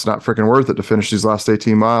freaking worth it to finish these last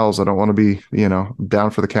 18 miles. I don't want to be,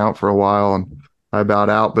 down for the count for a while. And I bowed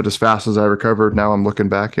out, but as fast as I recovered, now I'm looking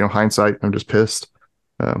back, hindsight, I'm just pissed.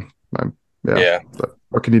 Yeah. But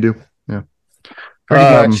what can you do? Yeah.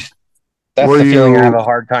 Pretty much. That's the feeling I have a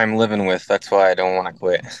hard time living with. That's why I don't want to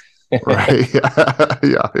quit. Right.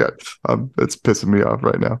 Yeah. It's pissing me off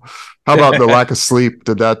right now. How about the lack of sleep?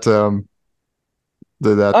 Did that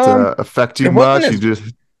affect you much?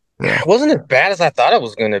 It wasn't as bad as I thought it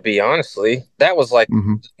was going to be, honestly. That was like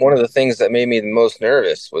one of the things that made me the most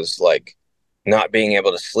nervous was like not being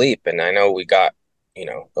able to sleep. And I know we got, at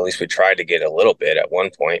least we tried to get a little bit at one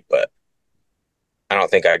point, but I don't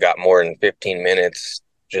think I got more than 15 minutes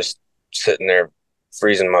just sitting there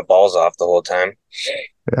freezing my balls off the whole time.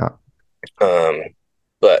 Yeah.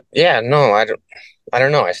 But yeah, no, I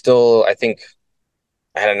don't know. I think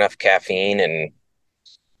I had enough caffeine and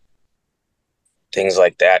things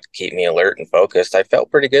like that to keep me alert and focused. I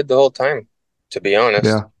felt pretty good the whole time, to be honest.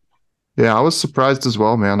 Yeah. Yeah, I was surprised as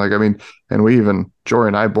well, man. Like, I mean, and Jory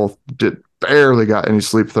and I both barely got any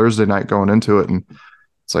sleep Thursday night going into it. And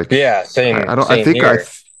it's like, yeah, same. I think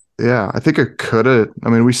I could have,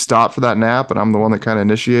 we stopped for that nap and I'm the one that kind of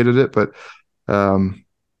initiated it. But,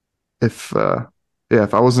 if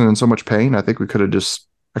I wasn't in so much pain, I think I could have just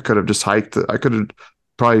hiked. I could have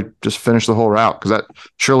probably just finished the whole route because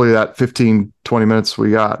surely that 15, 20 minutes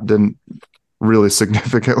we got didn't really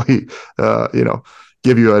significantly,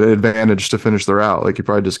 give you an advantage to finish the route. Like you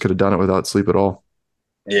probably just could have done it without sleep at all.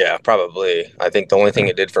 Yeah, probably. I think the only thing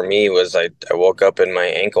it did for me was I woke up and my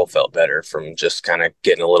ankle felt better from just kind of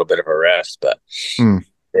getting a little bit of a rest. But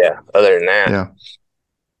yeah, other than that,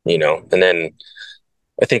 and then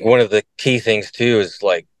I think one of the key things too is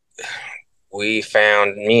like me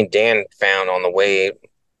and Dan found on the way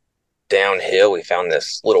downhill, we found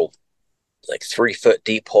this little like 3-foot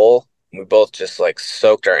deep hole. We both just like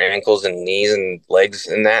soaked our ankles and knees and legs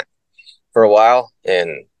in that for a while.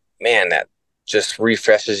 And man, that just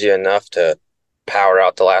refreshes you enough to power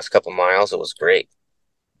out the last couple miles. It was great.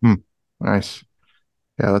 Nice.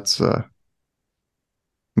 Yeah, that's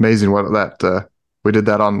amazing what that we did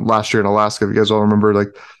that on last year in Alaska. If you guys all remember, like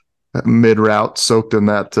mid route soaked in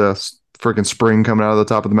that freaking spring coming out of the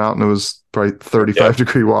top of the mountain. It was probably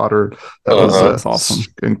 35-degree water. That was awesome.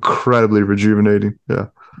 Incredibly rejuvenating. Yeah.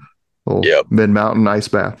 Mid-mountain ice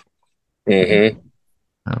bath. Mm-hmm.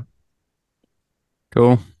 Yeah.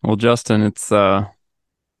 Cool. Well, Justin, it's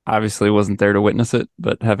obviously wasn't there to witness it,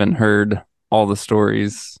 but having heard all the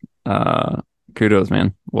stories, kudos,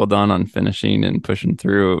 man. Well done on finishing and pushing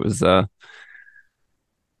through. It was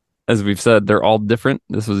as we've said, they're all different.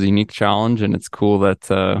 This was a unique challenge, and it's cool that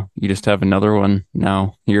you just have another one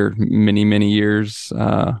now here many, many years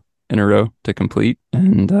in a row to complete.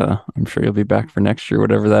 And I'm sure you'll be back for next year,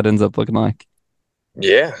 whatever that ends up looking like.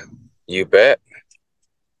 Yeah, you bet.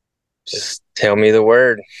 Just tell me the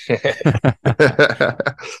word. I've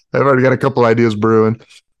already got a couple ideas brewing,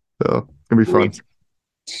 so it's gonna be fun.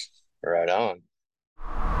 Right on.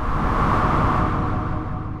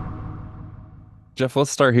 Jeff,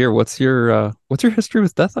 let's start here. What's your history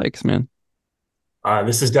with death hikes, man?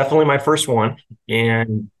 This is definitely my first one.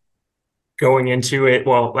 And going into it,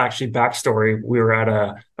 well, actually, backstory, we were at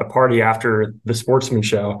a party after the Sportsman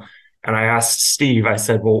show. And I asked Steve, I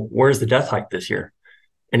said, well, where's the death hike this year?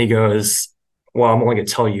 And he goes, well, I'm only going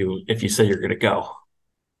to tell you if you say you're going to go.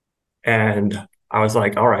 And I was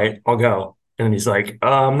like, all right, I'll go. And he's like,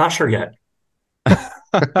 I'm not sure yet.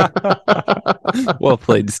 Well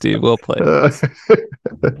played, Steve. Well played.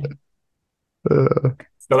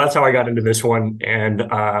 So that's how I got into this one. And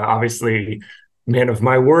obviously, man of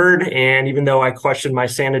my word. And even though I questioned my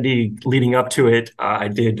sanity leading up to it, I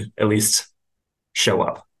did at least show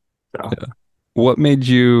up. So, yeah. What made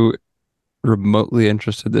you remotely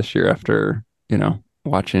interested this year after,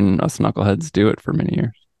 watching us knuckleheads do it for many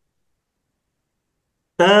years?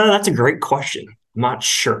 That's a great question. I'm not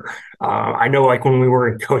sure. I know, like when we were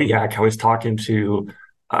in Kodiak, I was talking to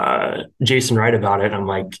Jason Wright about it. And I'm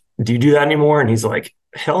like, do you do that anymore? And he's like,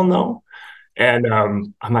 hell no. And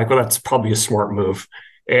I'm like, well, that's probably a smart move.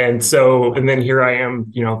 And then here I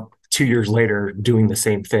am, 2 years later doing the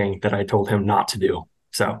same thing that I told him not to do.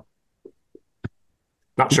 So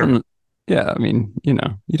not sure. Yeah. I mean, you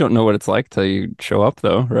don't know what it's like till you show up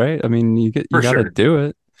though, right? I mean, you got to do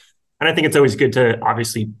it. And I think it's always good to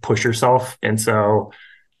obviously push yourself. And so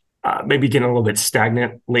maybe getting a little bit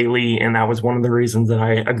stagnant lately. And that was one of the reasons that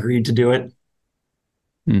I agreed to do it.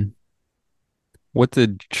 What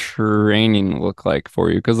did training look like for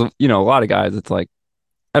you? Because, a lot of guys, it's like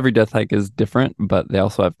every death hike is different, but they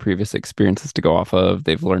also have previous experiences to go off of.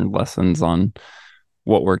 They've learned lessons on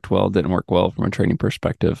what worked well, didn't work well from a training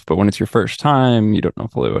perspective. But when it's your first time, you don't know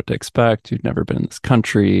fully what to expect. You've never been in this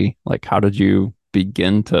country. Like, how did you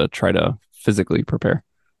begin to try to physically prepare?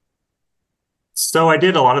 So I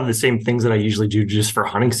did a lot of the same things that I usually do just for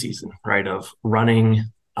hunting season, right? Of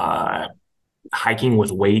running, hiking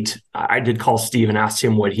with weight. I did call Steve and asked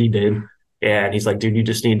him what he did. And he's like, dude, you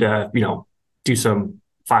just need to, do some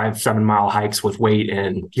 5-7 mile hikes with weight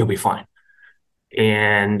and you'll be fine.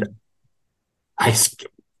 And I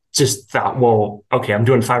just thought, well, okay, I'm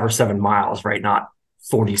doing 5 or 7 miles, right? Not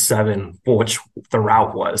 47, which the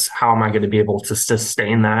route was. How am I going to be able to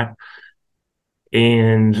sustain that?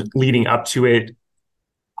 And leading up to it,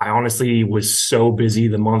 I honestly was so busy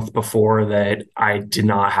the month before that I did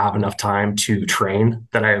not have enough time to train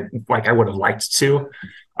that I would have liked to.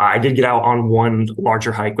 I did get out on one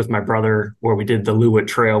larger hike with my brother where we did the Lewitt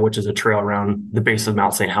Trail, which is a trail around the base of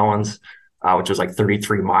Mount St. Helens, which was like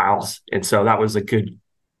 33 miles. And so that was a good,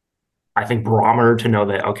 I think, barometer to know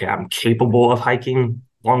that, okay, I'm capable of hiking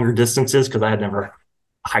longer distances because I had never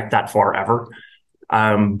hiked that far ever.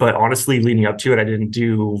 But honestly, leading up to it, I didn't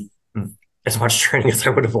do as much training as I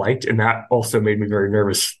would have liked. And that also made me very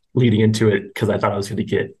nervous leading into it because I thought I was going to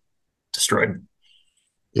get destroyed.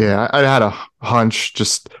 Yeah, I had a hunch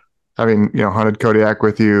just having, hunted Kodiak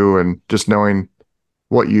with you and just knowing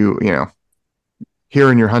what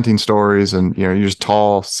hearing your hunting stories and, you're just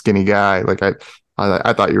tall, skinny guy. Like I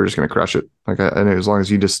thought you were just going to crush it. Like I knew as long as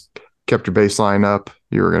you just kept your baseline up,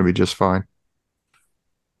 you were going to be just fine.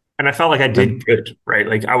 And I felt like I did good, right?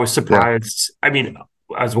 Like I was surprised. Yeah. I mean,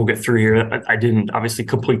 as we'll get through here, I didn't obviously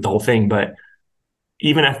complete the whole thing, but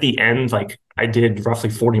even at the end, like I did roughly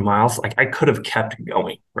 40 miles. Like I could have kept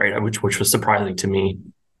going, right? Which was surprising to me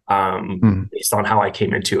based on how I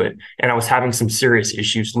came into it. And I was having some serious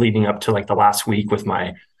issues leading up to like the last week with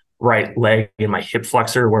my right leg and my hip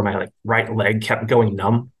flexor, where my right leg kept going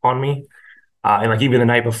numb on me. And like even the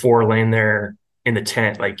night before, laying there in the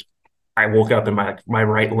tent, like I woke up and my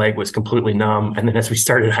right leg was completely numb. And then as we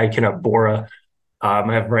started hiking up Bora,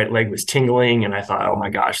 my right leg was tingling, and I thought, oh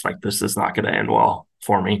my gosh, like this is not going to end well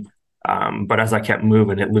for me. But as I kept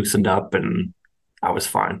moving, it loosened up, and I was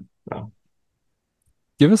fine. So.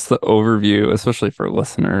 Give us the overview, especially for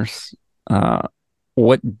listeners.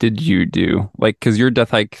 What did you do? Like, because your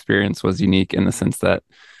death hike experience was unique in the sense that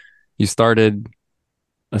you started,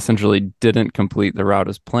 essentially didn't complete the route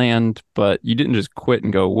as planned, but you didn't just quit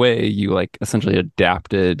and go away. You like essentially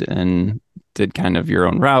adapted and did kind of your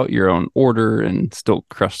own route, your own order, and still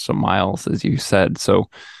crushed some miles, as you said. So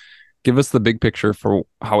give us the big picture for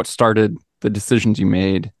how it started, the decisions you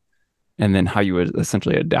made, and then how you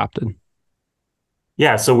essentially adapted.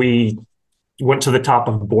 Yeah, so we went to the top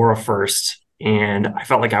of Bora first, and I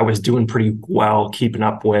felt like I was doing pretty well keeping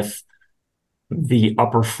up with the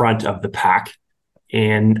upper front of the pack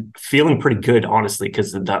and feeling pretty good, honestly,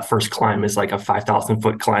 because that first climb is like a 5,000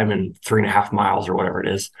 foot climb in 3.5 miles or whatever it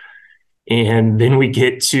is. And then we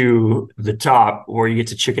get to the top where you get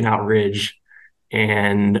to Chicken Out Ridge.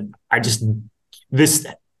 And I just, this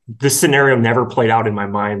scenario never played out in my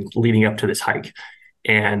mind leading up to this hike.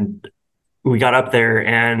 And we got up there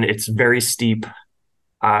and it's very steep.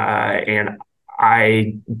 and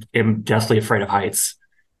I am deathly afraid of heights,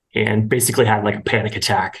 and basically had like a panic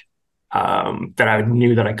attack that I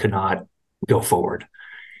knew that I could not go forward.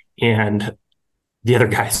 And the other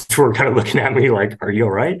guys were kind of looking at me like, "Are you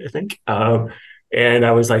all right?" I think. And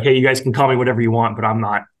I was like, "Hey, you guys can call me whatever you want, but I'm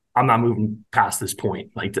not moving past this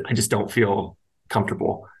point. Like, I just don't feel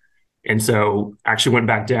comfortable." And so actually went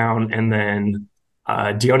back down, and then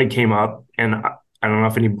Dione came up, and I don't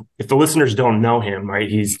know if the listeners don't know him, right?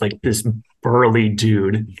 He's like this burly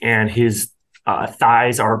dude, and his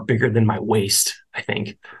thighs are bigger than my waist, I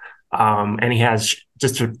think. And he has,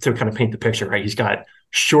 just to kind of paint the picture, right? He's got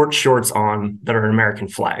short shorts on that are an American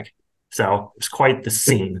flag. So it's quite the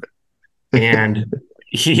scene. And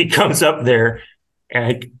he comes up there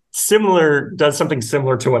and does something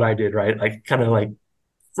similar to what I did, right? Like kind of like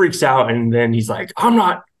freaks out. And then he's like,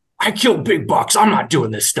 I kill big bucks. I'm not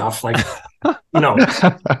doing this stuff. Like,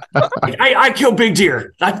 I kill big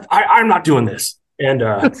deer. I'm not doing this. And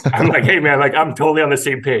I'm like, hey man, like I'm totally on the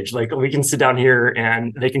same page. Like we can sit down here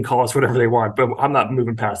and they can call us whatever they want, but I'm not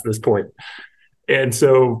moving past this point. And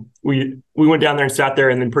so we went down there and sat there,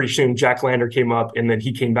 and then pretty soon Jack Lander came up, and then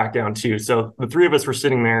he came back down too. So the three of us were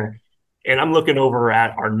sitting there, and I'm looking over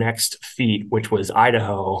at our next feat, which was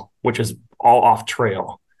Idaho, which is all off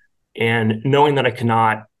trail. And knowing that I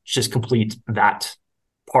cannot just complete that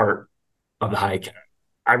part of the hike,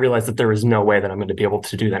 I realized that there was no way that I'm going to be able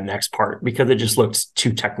to do that next part because it just looked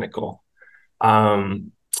too technical.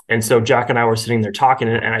 And so Jack and I were sitting there talking,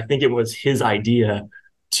 and I think it was his idea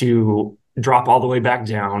to drop all the way back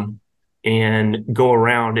down and go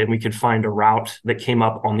around, and we could find a route that came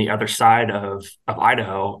up on the other side of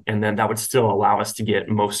Idaho. And then that would still allow us to get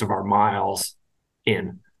most of our miles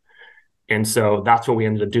in. And so that's what we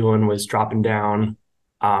ended up doing, was dropping down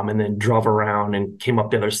and then drove around and came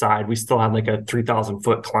up the other side. We still had like a 3,000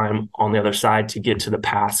 foot climb on the other side to get to the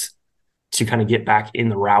pass to kind of get back in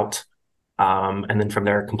the route. And then from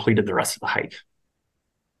there completed the rest of the hike.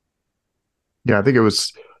 Yeah, I think it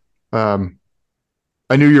was,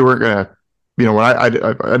 I knew you weren't going to, when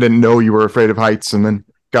I didn't know you were afraid of heights, and then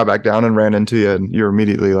got back down and ran into you, and you were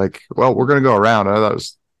immediately like, well, we're going to go around. And I thought it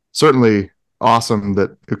was certainly awesome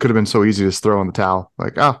that it could have been so easy to just throw in the towel.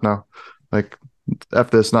 Like, oh no, like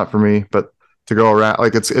F this, not for me. But to go around,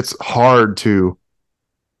 like it's hard to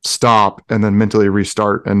stop and then mentally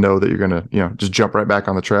restart and know that you're going to, just jump right back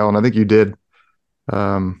on the trail. And I think you did.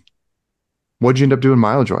 What'd you end up doing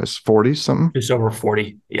mileage wise? 40 something? Just over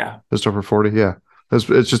 40. Yeah. Just over 40. Yeah.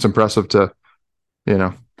 It's just impressive to,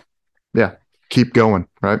 keep going.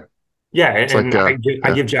 Right. Yeah. And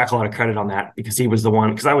I give Jack a lot of credit on that, because he was the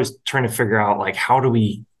one, because I was trying to figure out like, how do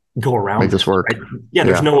we go around make this work? Right? Yeah.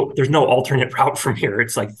 There's no alternate route from here.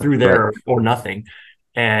 It's like through there Right. or nothing.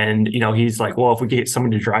 And, he's like, well, if we get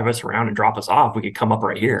someone to drive us around and drop us off, we could come up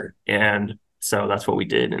right here. And so that's what we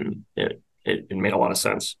did. And it made a lot of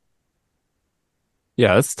sense.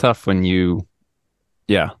 Yeah, it's tough when you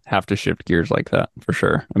have to shift gears like that, for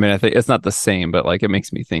sure. I mean, I think it's not the same, but like it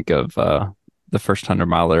makes me think of the first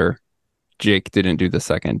 100-miler. Jake didn't do the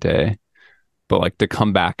second day, but like to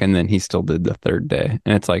come back and then he still did the third day.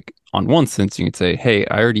 And it's like, on one sense you could say, hey,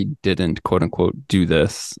 I already didn't quote unquote do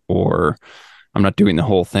this, or I'm not doing the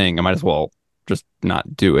whole thing. I might as well just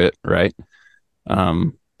not do it, right?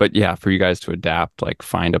 But yeah, for you guys to adapt, like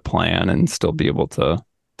find a plan and still be able to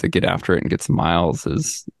get after it and get some miles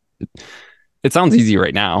it sounds easy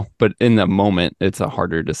right now, but in the moment it's a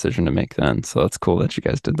harder decision to make then. So it's cool that you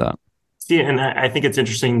guys did that. See, and I think it's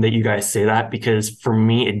interesting that you guys say that, because for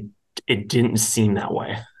me, it didn't seem that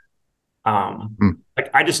way. Like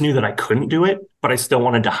I just knew that I couldn't do it, but I still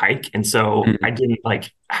wanted to hike. And so I didn't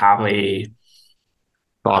like have a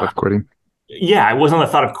thought of quitting. Yeah, it wasn't a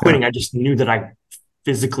thought of quitting. I just knew that I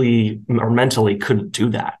physically or mentally couldn't do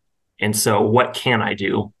that. And so what can I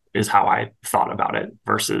do is how I thought about it,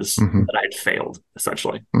 versus that I'd failed,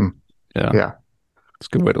 essentially. Yeah. It's a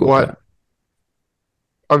good way to look at it.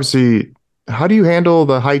 Obviously, how do you handle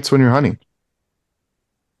the heights when you're hunting?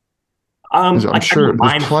 I'm sure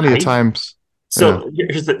there's plenty of times. So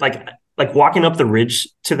here's the, like walking up the ridge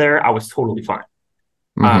to there, I was totally fine.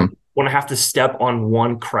 When I have to step on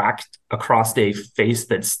one crack across a face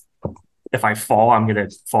that's, if I fall, I'm going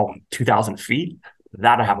to fall 2,000 feet.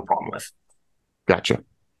 That I have a problem with. Gotcha.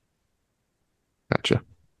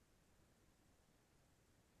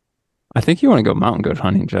 I think you want to go mountain goat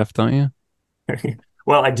hunting, Jeff, don't you?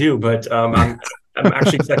 Well, I do, but I'm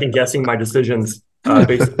actually second guessing my decisions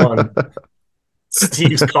based on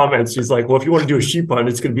Steve's comments. He's like, well, if you want to do a sheep hunt,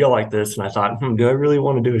 it's going to be all like this. And I thought, do I really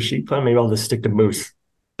want to do a sheep hunt? Maybe I'll just stick to moose.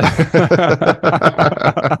 I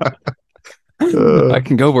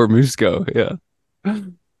can go where moose go. Yeah.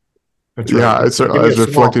 That's Yeah, right. I was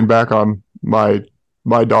reflecting back on my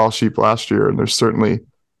Dall sheep last year, and there's certainly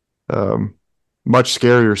um, much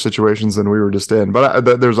scarier situations than we were just in.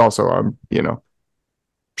 But there's also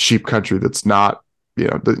sheep country that's not,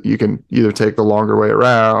 that you can either take the longer way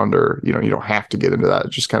around, or you don't have to get into that.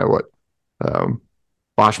 It's just kind of what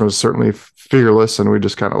Boschman was certainly fearless, and we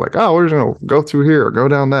just kind of like, oh, we're just gonna go through here or go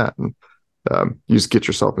down that, and you just get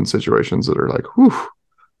yourself in situations that are like, whew,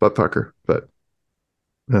 butt pucker. But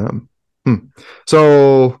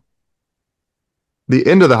so the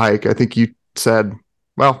end of the hike, I think you said,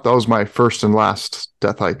 well, that was my first and last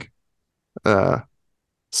death hike.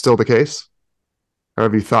 Still the case? Or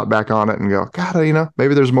have you thought back on it and go, God,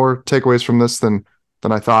 maybe there's more takeaways from this than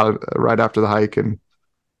I thought right after the hike? And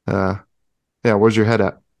where's your head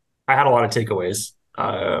at? I had a lot of takeaways,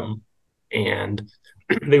 and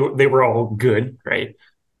they were all good, right?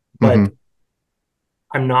 But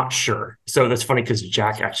I'm not sure. So that's funny because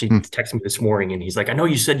Jack actually texted me this morning, and he's like, I know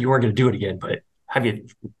you said you weren't going to do it again, but have you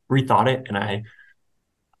rethought it? And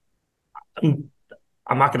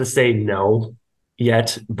I'm not going to say no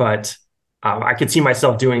yet, but I could see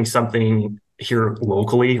myself doing something here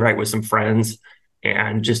locally, right, with some friends,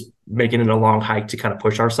 and just making it a long hike to kind of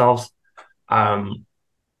push ourselves.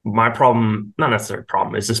 My problem, not necessarily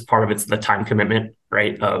problem, is just part of it's the time commitment,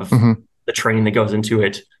 right, of the training that goes into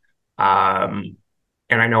it.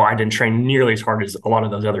 And I know I didn't train nearly as hard as a lot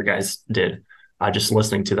of those other guys did, just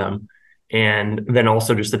listening to them. And then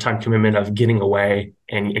also just the time commitment of getting away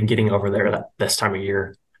and getting over there this time of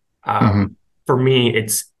year. For me,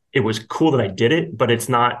 it was cool that I did it, but it's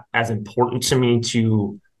not as important to me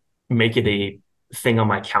to make it a thing on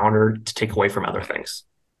my calendar to take away from other things.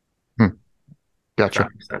 Gotcha. That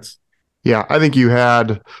makes sense. Yeah, I think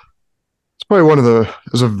it's probably it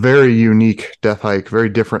was a very unique death hike, very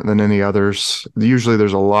different than any others. Usually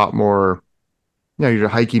there's a lot more, you're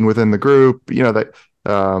hiking within the group, that,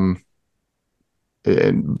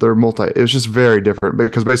 and they're it was just very different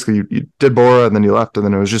because basically you did Bora and then you left, and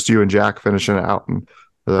then it was just you and Jack finishing it out. And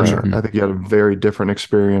I think you had a very different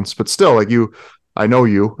experience, but still, like I know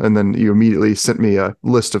you, and then you immediately sent me a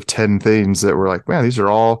list of 10 things that were like, man, these are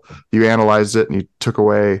all, you analyzed it and you took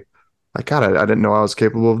away, like, God, I didn't know I was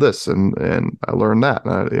capable of this. And I learned that,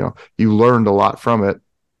 you learned a lot from it.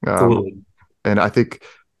 And I think,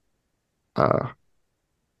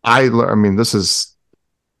 this is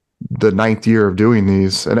the 9th year of doing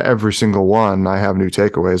these, and every single one I have new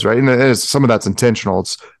takeaways, right? And some of that's intentional.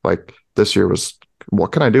 It's like this year was,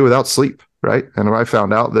 what can I do without sleep, right? And I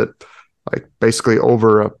found out that like basically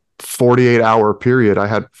over a 48-hour period, I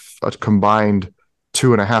had a combined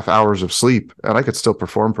 2.5 hours of sleep, and I could still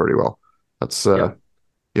perform pretty well. That's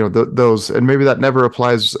those, and maybe that never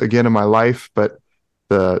applies again in my life, but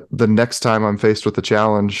the next time I'm faced with a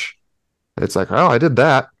challenge, it's like, oh, I did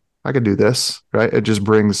that, I could do this, right? It just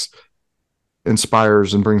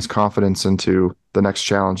inspires and brings confidence into the next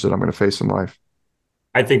challenge that I'm going to face in life.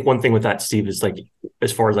 I think one thing with that, Steve, is like,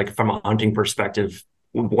 as far as like from a hunting perspective,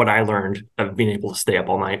 what I learned of being able to stay up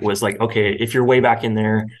all night was like, okay, if you're way back in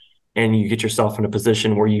there and you get yourself in a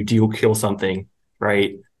position where you do kill something,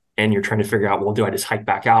 right, and you're trying to figure out, well, do I just hike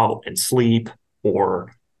back out and sleep,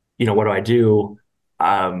 or, what do I do?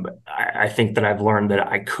 I think that I've learned that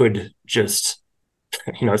I could just,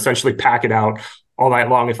 essentially pack it out all night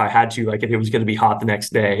long if I had to, like if it was going to be hot the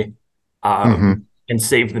next day, and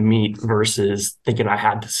save the meat versus thinking I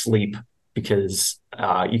had to sleep, because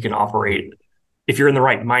you can operate, if you're in the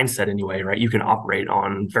right mindset anyway, right, you can operate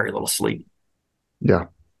on very little sleep. Yeah.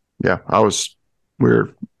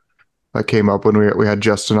 I came up when we had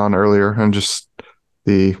Justin on earlier, and just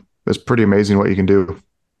it's pretty amazing what you can do.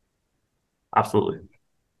 Absolutely.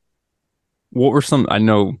 What were some, I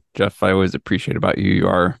know, Jeff, I always appreciate about you, you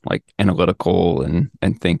are like analytical and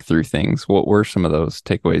think through things. What were some of those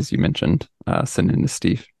takeaways you mentioned, sending to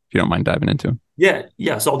Steve, if you don't mind diving into them? Yeah.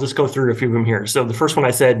 So I'll just go through a few of them here. So the first one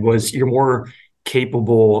I said was, you're more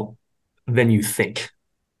capable than you think.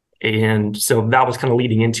 And so that was kind of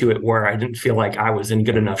leading into it, where I didn't feel like I was in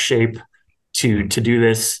good enough shape to do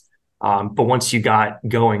this. But once you got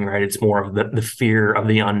going, right, it's more of the fear of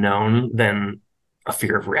the unknown than a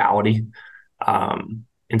fear of reality. And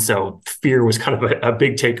so fear was kind of a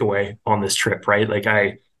big takeaway on this trip, right? Like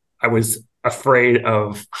I was afraid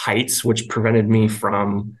of heights, which prevented me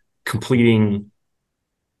from completing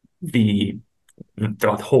the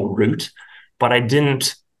whole route, but I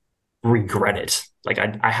didn't regret it. Like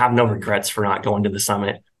I have no regrets for not going to the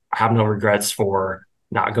summit. I have no regrets for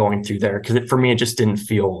not going through there, because for me, it just didn't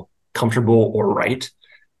feel comfortable or right.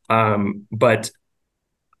 But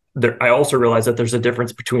I also realized that there's a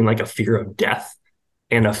difference between like a fear of death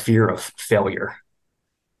and a fear of failure,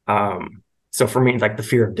 So for me, like the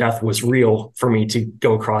fear of death was real for me to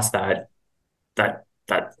go across the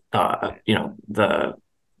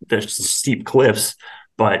steep cliffs,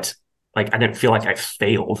 but like I didn't feel like I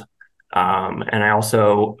failed. And I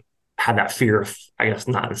also had that fear of, I guess,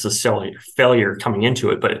 not necessarily failure coming into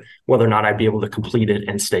it, but whether or not I'd be able to complete it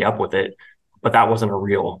and stay up with it. But that wasn't a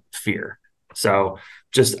real fear. So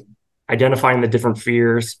just identifying the different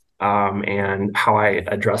fears and how I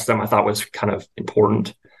addressed them, I thought was kind of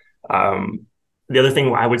important. The other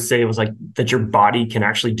thing I would say was like that your body can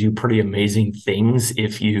actually do pretty amazing things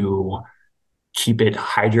if you keep it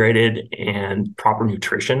hydrated and proper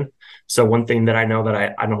nutrition. So one thing that I know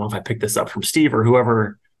that I don't know if I picked this up from Steve or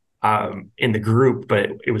whoever in the group,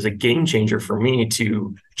 but it was a game changer for me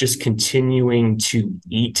to just continuing to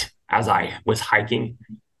eat as I was hiking,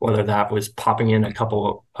 whether that was popping in a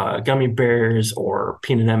couple gummy bears or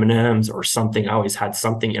peanut M&Ms or something. I always had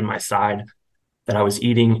something in my side that I was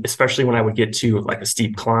eating, especially when I would get to like a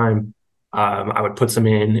steep climb. I would put some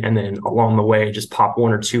in and then along the way, just pop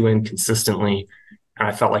one or two in consistently. And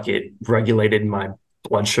I felt like it regulated my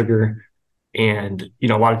blood sugar. And, you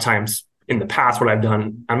know, a lot of times in the past, what I've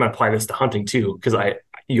done, I'm going to apply this to hunting too, because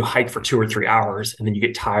you hike for 2 or 3 hours and then you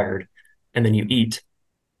get tired and then you eat.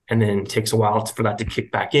 And then it takes a while for that to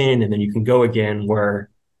kick back in. And then you can go again, where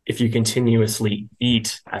if you continuously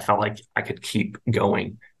eat, I felt like I could keep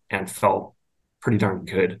going and felt pretty darn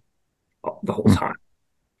good the whole time.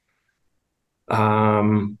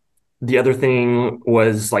 The other thing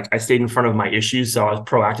was like I stayed in front of my issues, so I was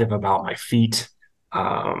proactive about my feet.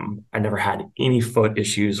 I never had any foot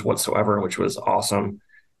issues whatsoever, which was awesome.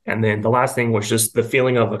 And then the last thing was just the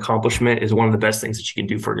feeling of accomplishment is one of the best things that you can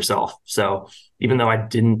do for yourself. So even though I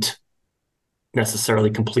didn't necessarily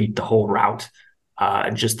complete the whole route,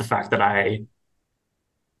 just the fact that I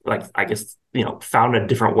guess, you know, found a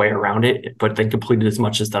different way around it, but then completed as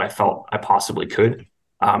much as that I felt I possibly could.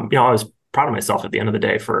 You know, I was proud of myself at the end of the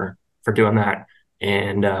day for doing that.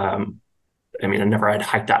 And I mean, I never had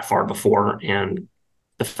hiked that far before, and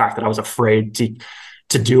the fact that I was afraid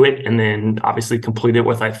to do it and then obviously complete it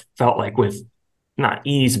with, I felt like with not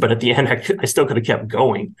ease, but at the end I still could have kept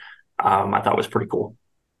going. I thought was pretty cool.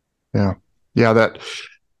 Yeah, that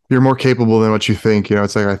you're more capable than what you think. You know,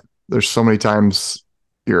 it's like there's so many times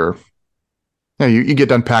you get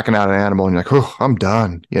done packing out an animal and you're like, oh, I'm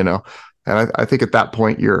done. You know, and I think at that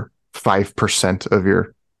point you're 5% of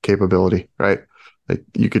your capability, right? Like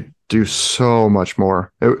you could do so much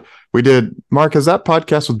more. We did. Mark, has that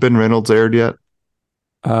podcast with Ben Reynolds aired yet?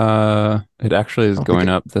 It actually is going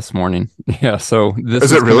up this morning. Yeah, so this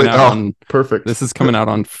is it really? Perfect. This is coming out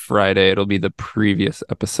on Friday. It'll be the previous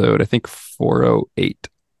episode, I think 408.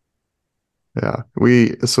 Yeah,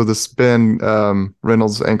 so this Ben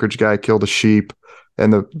Reynolds Anchorage guy killed a sheep,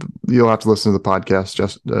 and you'll have to listen to the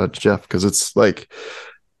podcast, Jeff, because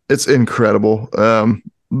it's incredible.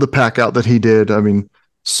 The pack out that he did. I mean,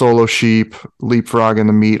 solo sheep, leapfrogging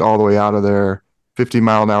the meat all the way out of there,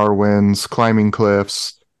 50-mile-an-hour winds, climbing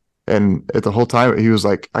cliffs. And at the whole time, he was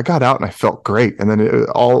like, I got out and I felt great. And then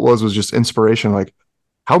all it was just inspiration. Like,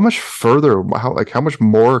 how much further, how much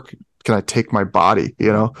more can I take my body?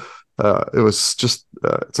 You know, it was just,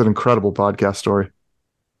 it's an incredible podcast story.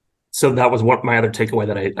 So that was my other takeaway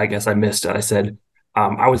that I guess I missed. I said,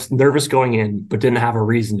 I was nervous going in, but didn't have a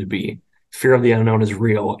reason to be. Fear of the unknown is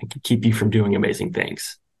real and can keep you from doing amazing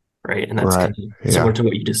things. Right. And that's kind of similar to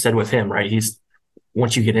what you just said with him, right?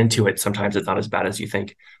 Once you get into it, sometimes it's not as bad as you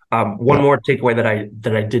think. One more takeaway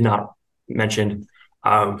that I did not mention.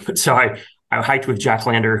 So I hiked with Jack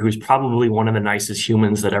Lander, who's probably one of the nicest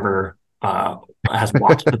humans that ever has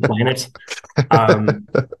walked the planet.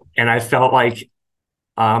 And I felt like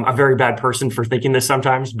a very bad person for thinking this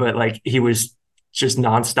sometimes, but like he was just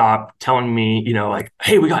nonstop telling me, you know, like,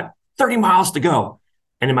 hey, we got 30 miles to go.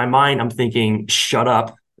 And in my mind, I'm thinking, shut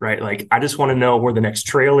up, right? Like, I just want to know where the next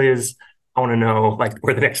trail is. I want to know like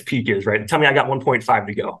where the next peak is, right? Tell me I got 1.5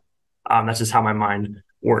 to go. That's just how my mind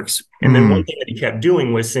works. And then one thing that he kept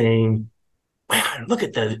doing was saying, man, look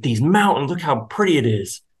at these mountains, look how pretty it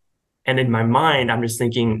is. And in my mind, I'm just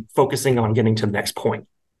thinking, focusing on getting to the next point,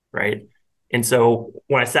 right? And so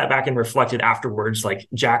when I sat back and reflected afterwards, like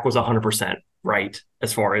Jack was 100% right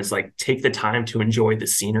as far as like take the time to enjoy the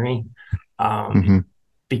scenery,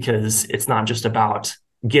 because it's not just about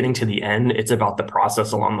getting to the end, it's about the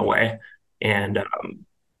process along the way. And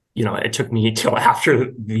you know, it took me till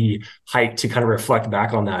after the hike to kind of reflect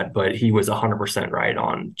back on that, but he was 100% right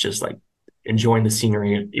on just like enjoying the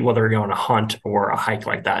scenery, whether you're on a hunt or a hike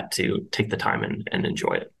like that, to take the time and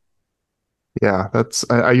enjoy it. Yeah, that's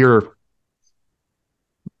I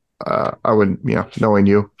would, knowing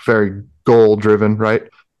you, very goal driven, right?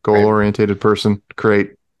 goal oriented person,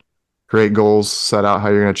 create goals, set out how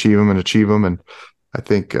you're going to achieve them. And I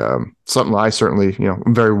think something I certainly,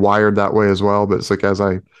 I'm very wired that way as well. But it's like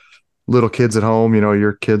little kids at home,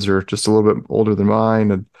 your kids are just a little bit older than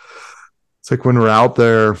mine. And it's like when we're out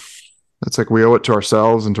there, it's like we owe it to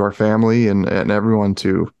ourselves and to our family and everyone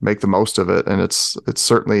to make the most of it. And it's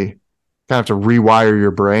certainly kind of to rewire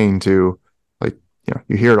your brain to, like,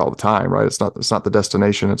 you hear it all the time, right? It's not the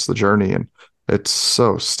destination, it's the journey. And it's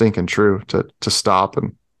so stinking true to stop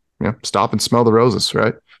and, stop and smell the roses,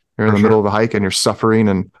 right? You're in the middle of a hike and you're suffering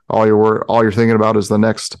and all you're thinking about is the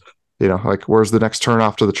next, like, where's the next turn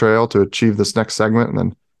off to the trail to achieve this next segment? And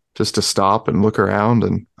then just to stop and look around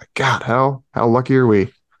and, like, God, how lucky are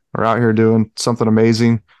we? We're out here doing something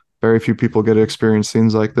amazing. Very few people get to experience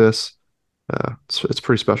things like this. It's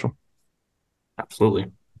pretty special.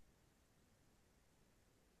 Absolutely.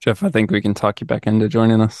 Jeff, I think we can talk you back into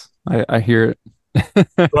joining us. I hear it.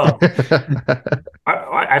 Well,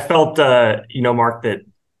 I felt, Mark, that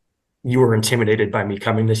you were intimidated by me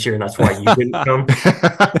coming this year, and that's why you didn't come.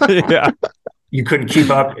 Yeah. You couldn't keep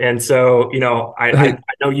up. And so, I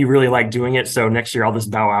know you really like doing it. So next year I'll just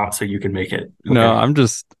bow out so you can make it. Okay? No,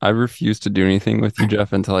 I refuse to do anything with you,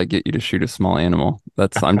 Jeff, until I get you to shoot a small animal.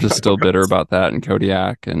 I'm just still bitter about that in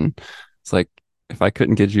Kodiak. And it's like, if I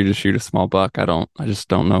couldn't get you to shoot a small buck, I just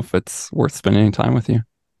don't know if it's worth spending any time with you.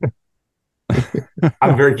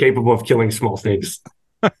 I'm very capable of killing small things.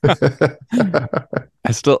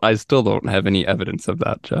 I still don't have any evidence of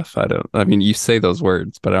that, Jeff. You say those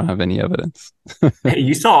words, but I don't have any evidence. Hey,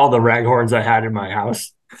 you saw all the raghorns I had in my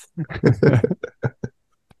house. That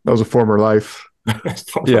was a former life.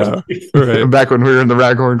 Yeah, right. Back when we were in the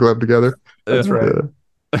Raghorn Club together. That's right.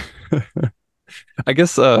 I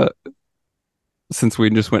guess since we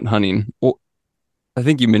just went hunting, well, I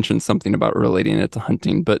think you mentioned something about relating it to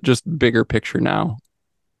hunting, but just bigger picture now.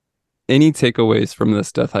 Any takeaways from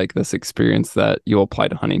this death hike, this experience that you'll apply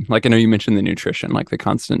to hunting? Like, I know you mentioned the nutrition, like the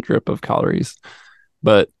constant drip of calories,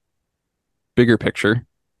 but bigger picture,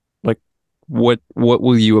 like what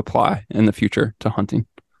will you apply in the future to hunting?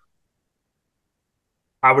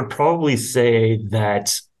 I would probably say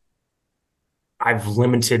that I've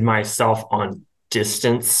limited myself on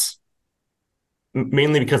distance,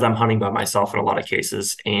 mainly because I'm hunting by myself in a lot of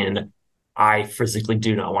cases, and I physically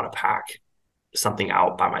do not want to pack something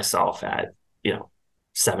out by myself at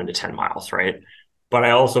 7 to 10 miles, right? But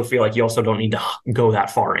I also feel like you also don't need to go that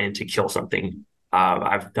far in to kill something.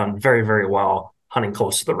 I've done very, very well hunting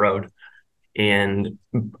close to the road,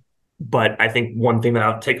 but I think one thing that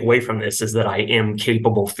I'll take away from this is that I am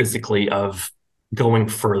capable physically of going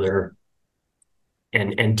further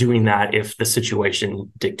and doing that if the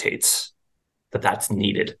situation dictates that that's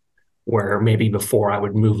needed. Where maybe before I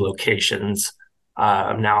would move locations.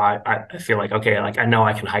 Now I feel like, okay, like I know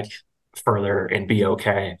I can hike further and be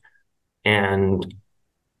okay and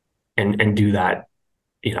do that,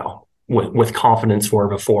 with confidence, where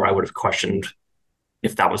before I would have questioned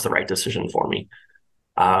if that was the right decision for me.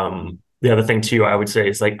 The other thing too, I would say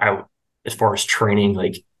is, like, as far as training,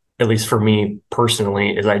 like, at least for me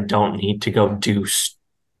personally, is I don't need to go do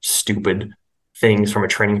stupid things from a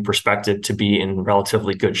training perspective to be in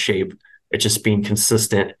relatively good shape. It's just being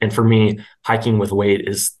consistent. And for me, hiking with weight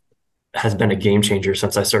has been a game changer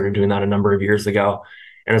since I started doing that a number of years ago.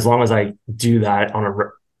 And as long as I do that on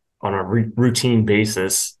a routine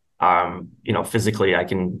basis, physically I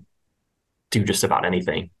can do just about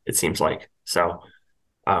anything, it seems like. So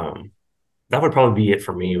that would probably be it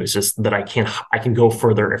for me. It was just that I can go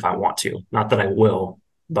further if I want to. Not that I will,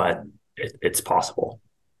 but it's possible.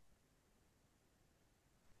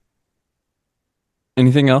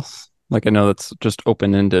 Anything else? Like, I know that's just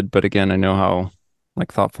open-ended, but again, I know how,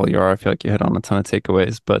 like, thoughtful you are. I feel like you hit on a ton of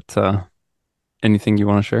takeaways, but anything you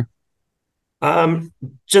want to share?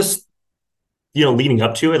 Just, leading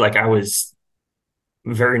up to it, like, I was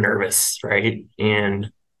very nervous, right?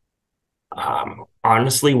 And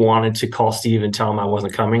honestly wanted to call Steve and tell him I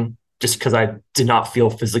wasn't coming, just because I did not feel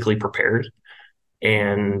physically prepared.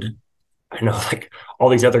 And I know, like, all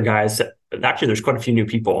these other guys, actually there's quite a few new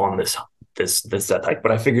people on this death hike,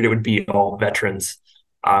 but I figured it would be all veterans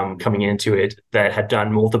coming into it that had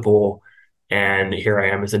done multiple, and here I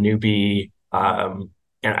am as a newbie. And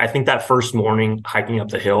I think that first morning hiking up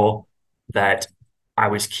the hill, that I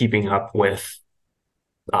was keeping up with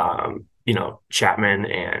Chapman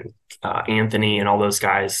and Anthony and all those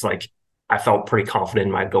guys. Like, I felt pretty confident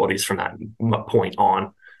in my abilities from that point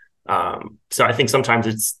on. So I think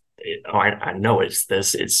sometimes I know it's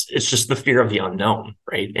just the fear of the unknown,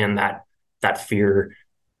 right? And that fear,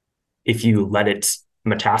 if you let it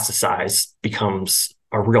metastasize, becomes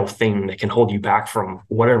a real thing that can hold you back from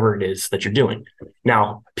whatever it is that you're doing.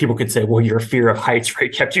 Now, people could say, well, your fear of heights,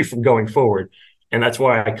 right, kept you from going forward. And that's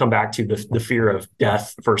why I come back to the fear of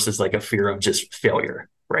death versus like a fear of just failure,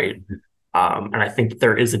 right? And I think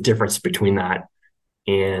there is a difference between that.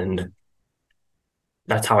 And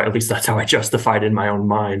that's how I justified in my own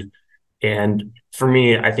mind. And for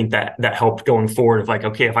me, I think that helped going forward of like,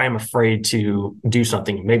 okay, if I am afraid to do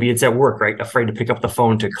something, maybe it's at work, right? Afraid to pick up the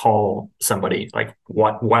phone to call somebody. Like,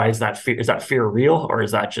 why is that fear? Is that fear real, or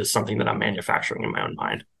is that just something that I'm manufacturing in my own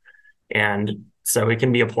mind? And so it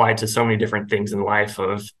can be applied to so many different things in life,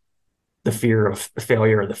 of the fear of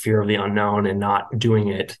failure, the fear of the unknown, and not doing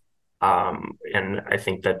it. And I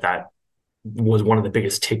think that was one of the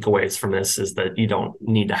biggest takeaways from this, is that you don't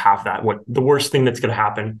need to have that. What the worst thing that's going to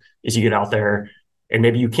happen is you get out there and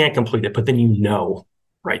maybe you can't complete it, but then you know,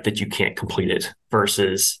 right, that you can't complete it,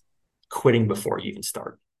 versus quitting before you even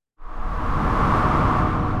start.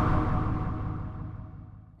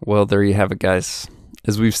 Well, there you have it, guys.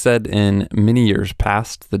 As we've said in many years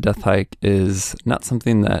past, the Death Hike is not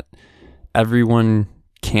something that everyone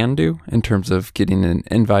can do in terms of getting an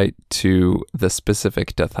invite to the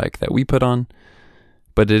specific Death Hike that we put on,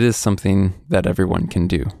 but it is something that everyone can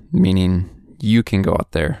do, meaning you can go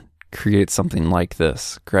out there, create something like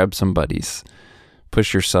this, grab some buddies,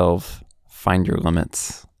 push yourself, find your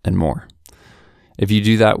limits, and more. If you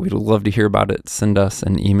do that, we'd love to hear about it. Send us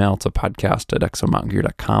an email to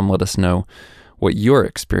podcast@exomountaingear.com. Let us know what your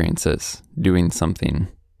experience is doing something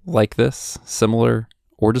like this, similar,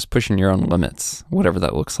 or just pushing your own limits, whatever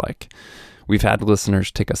that looks like. We've had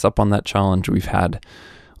listeners take us up on that challenge. We've had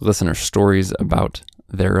listener stories about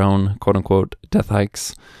their own quote-unquote death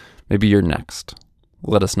hikes. Maybe you're next.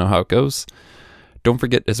 Let us know how it goes. Don't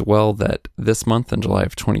forget as well that this month in July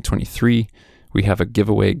of 2023, we have a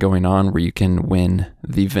giveaway going on where you can win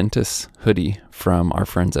the Ventus hoodie from our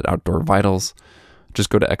friends at Outdoor Vitals. Just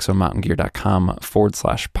go to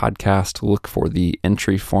exomountaingear.com/podcast. Look for the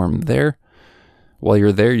entry form there. While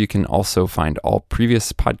you're there, you can also find all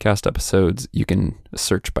previous podcast episodes. You can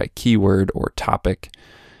search by keyword or topic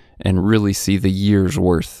and really see the year's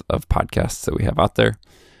worth of podcasts that we have out there.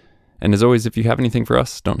 And as always, if you have anything for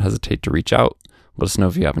us, don't hesitate to reach out. Let us know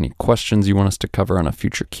if you have any questions you want us to cover on a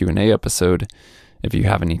future Q&A episode. If you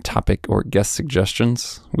have any topic or guest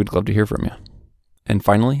suggestions, we'd love to hear from you. And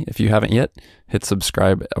finally, if you haven't yet, hit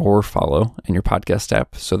subscribe or follow in your podcast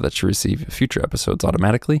app so that you receive future episodes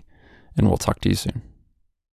automatically, and we'll talk to you soon.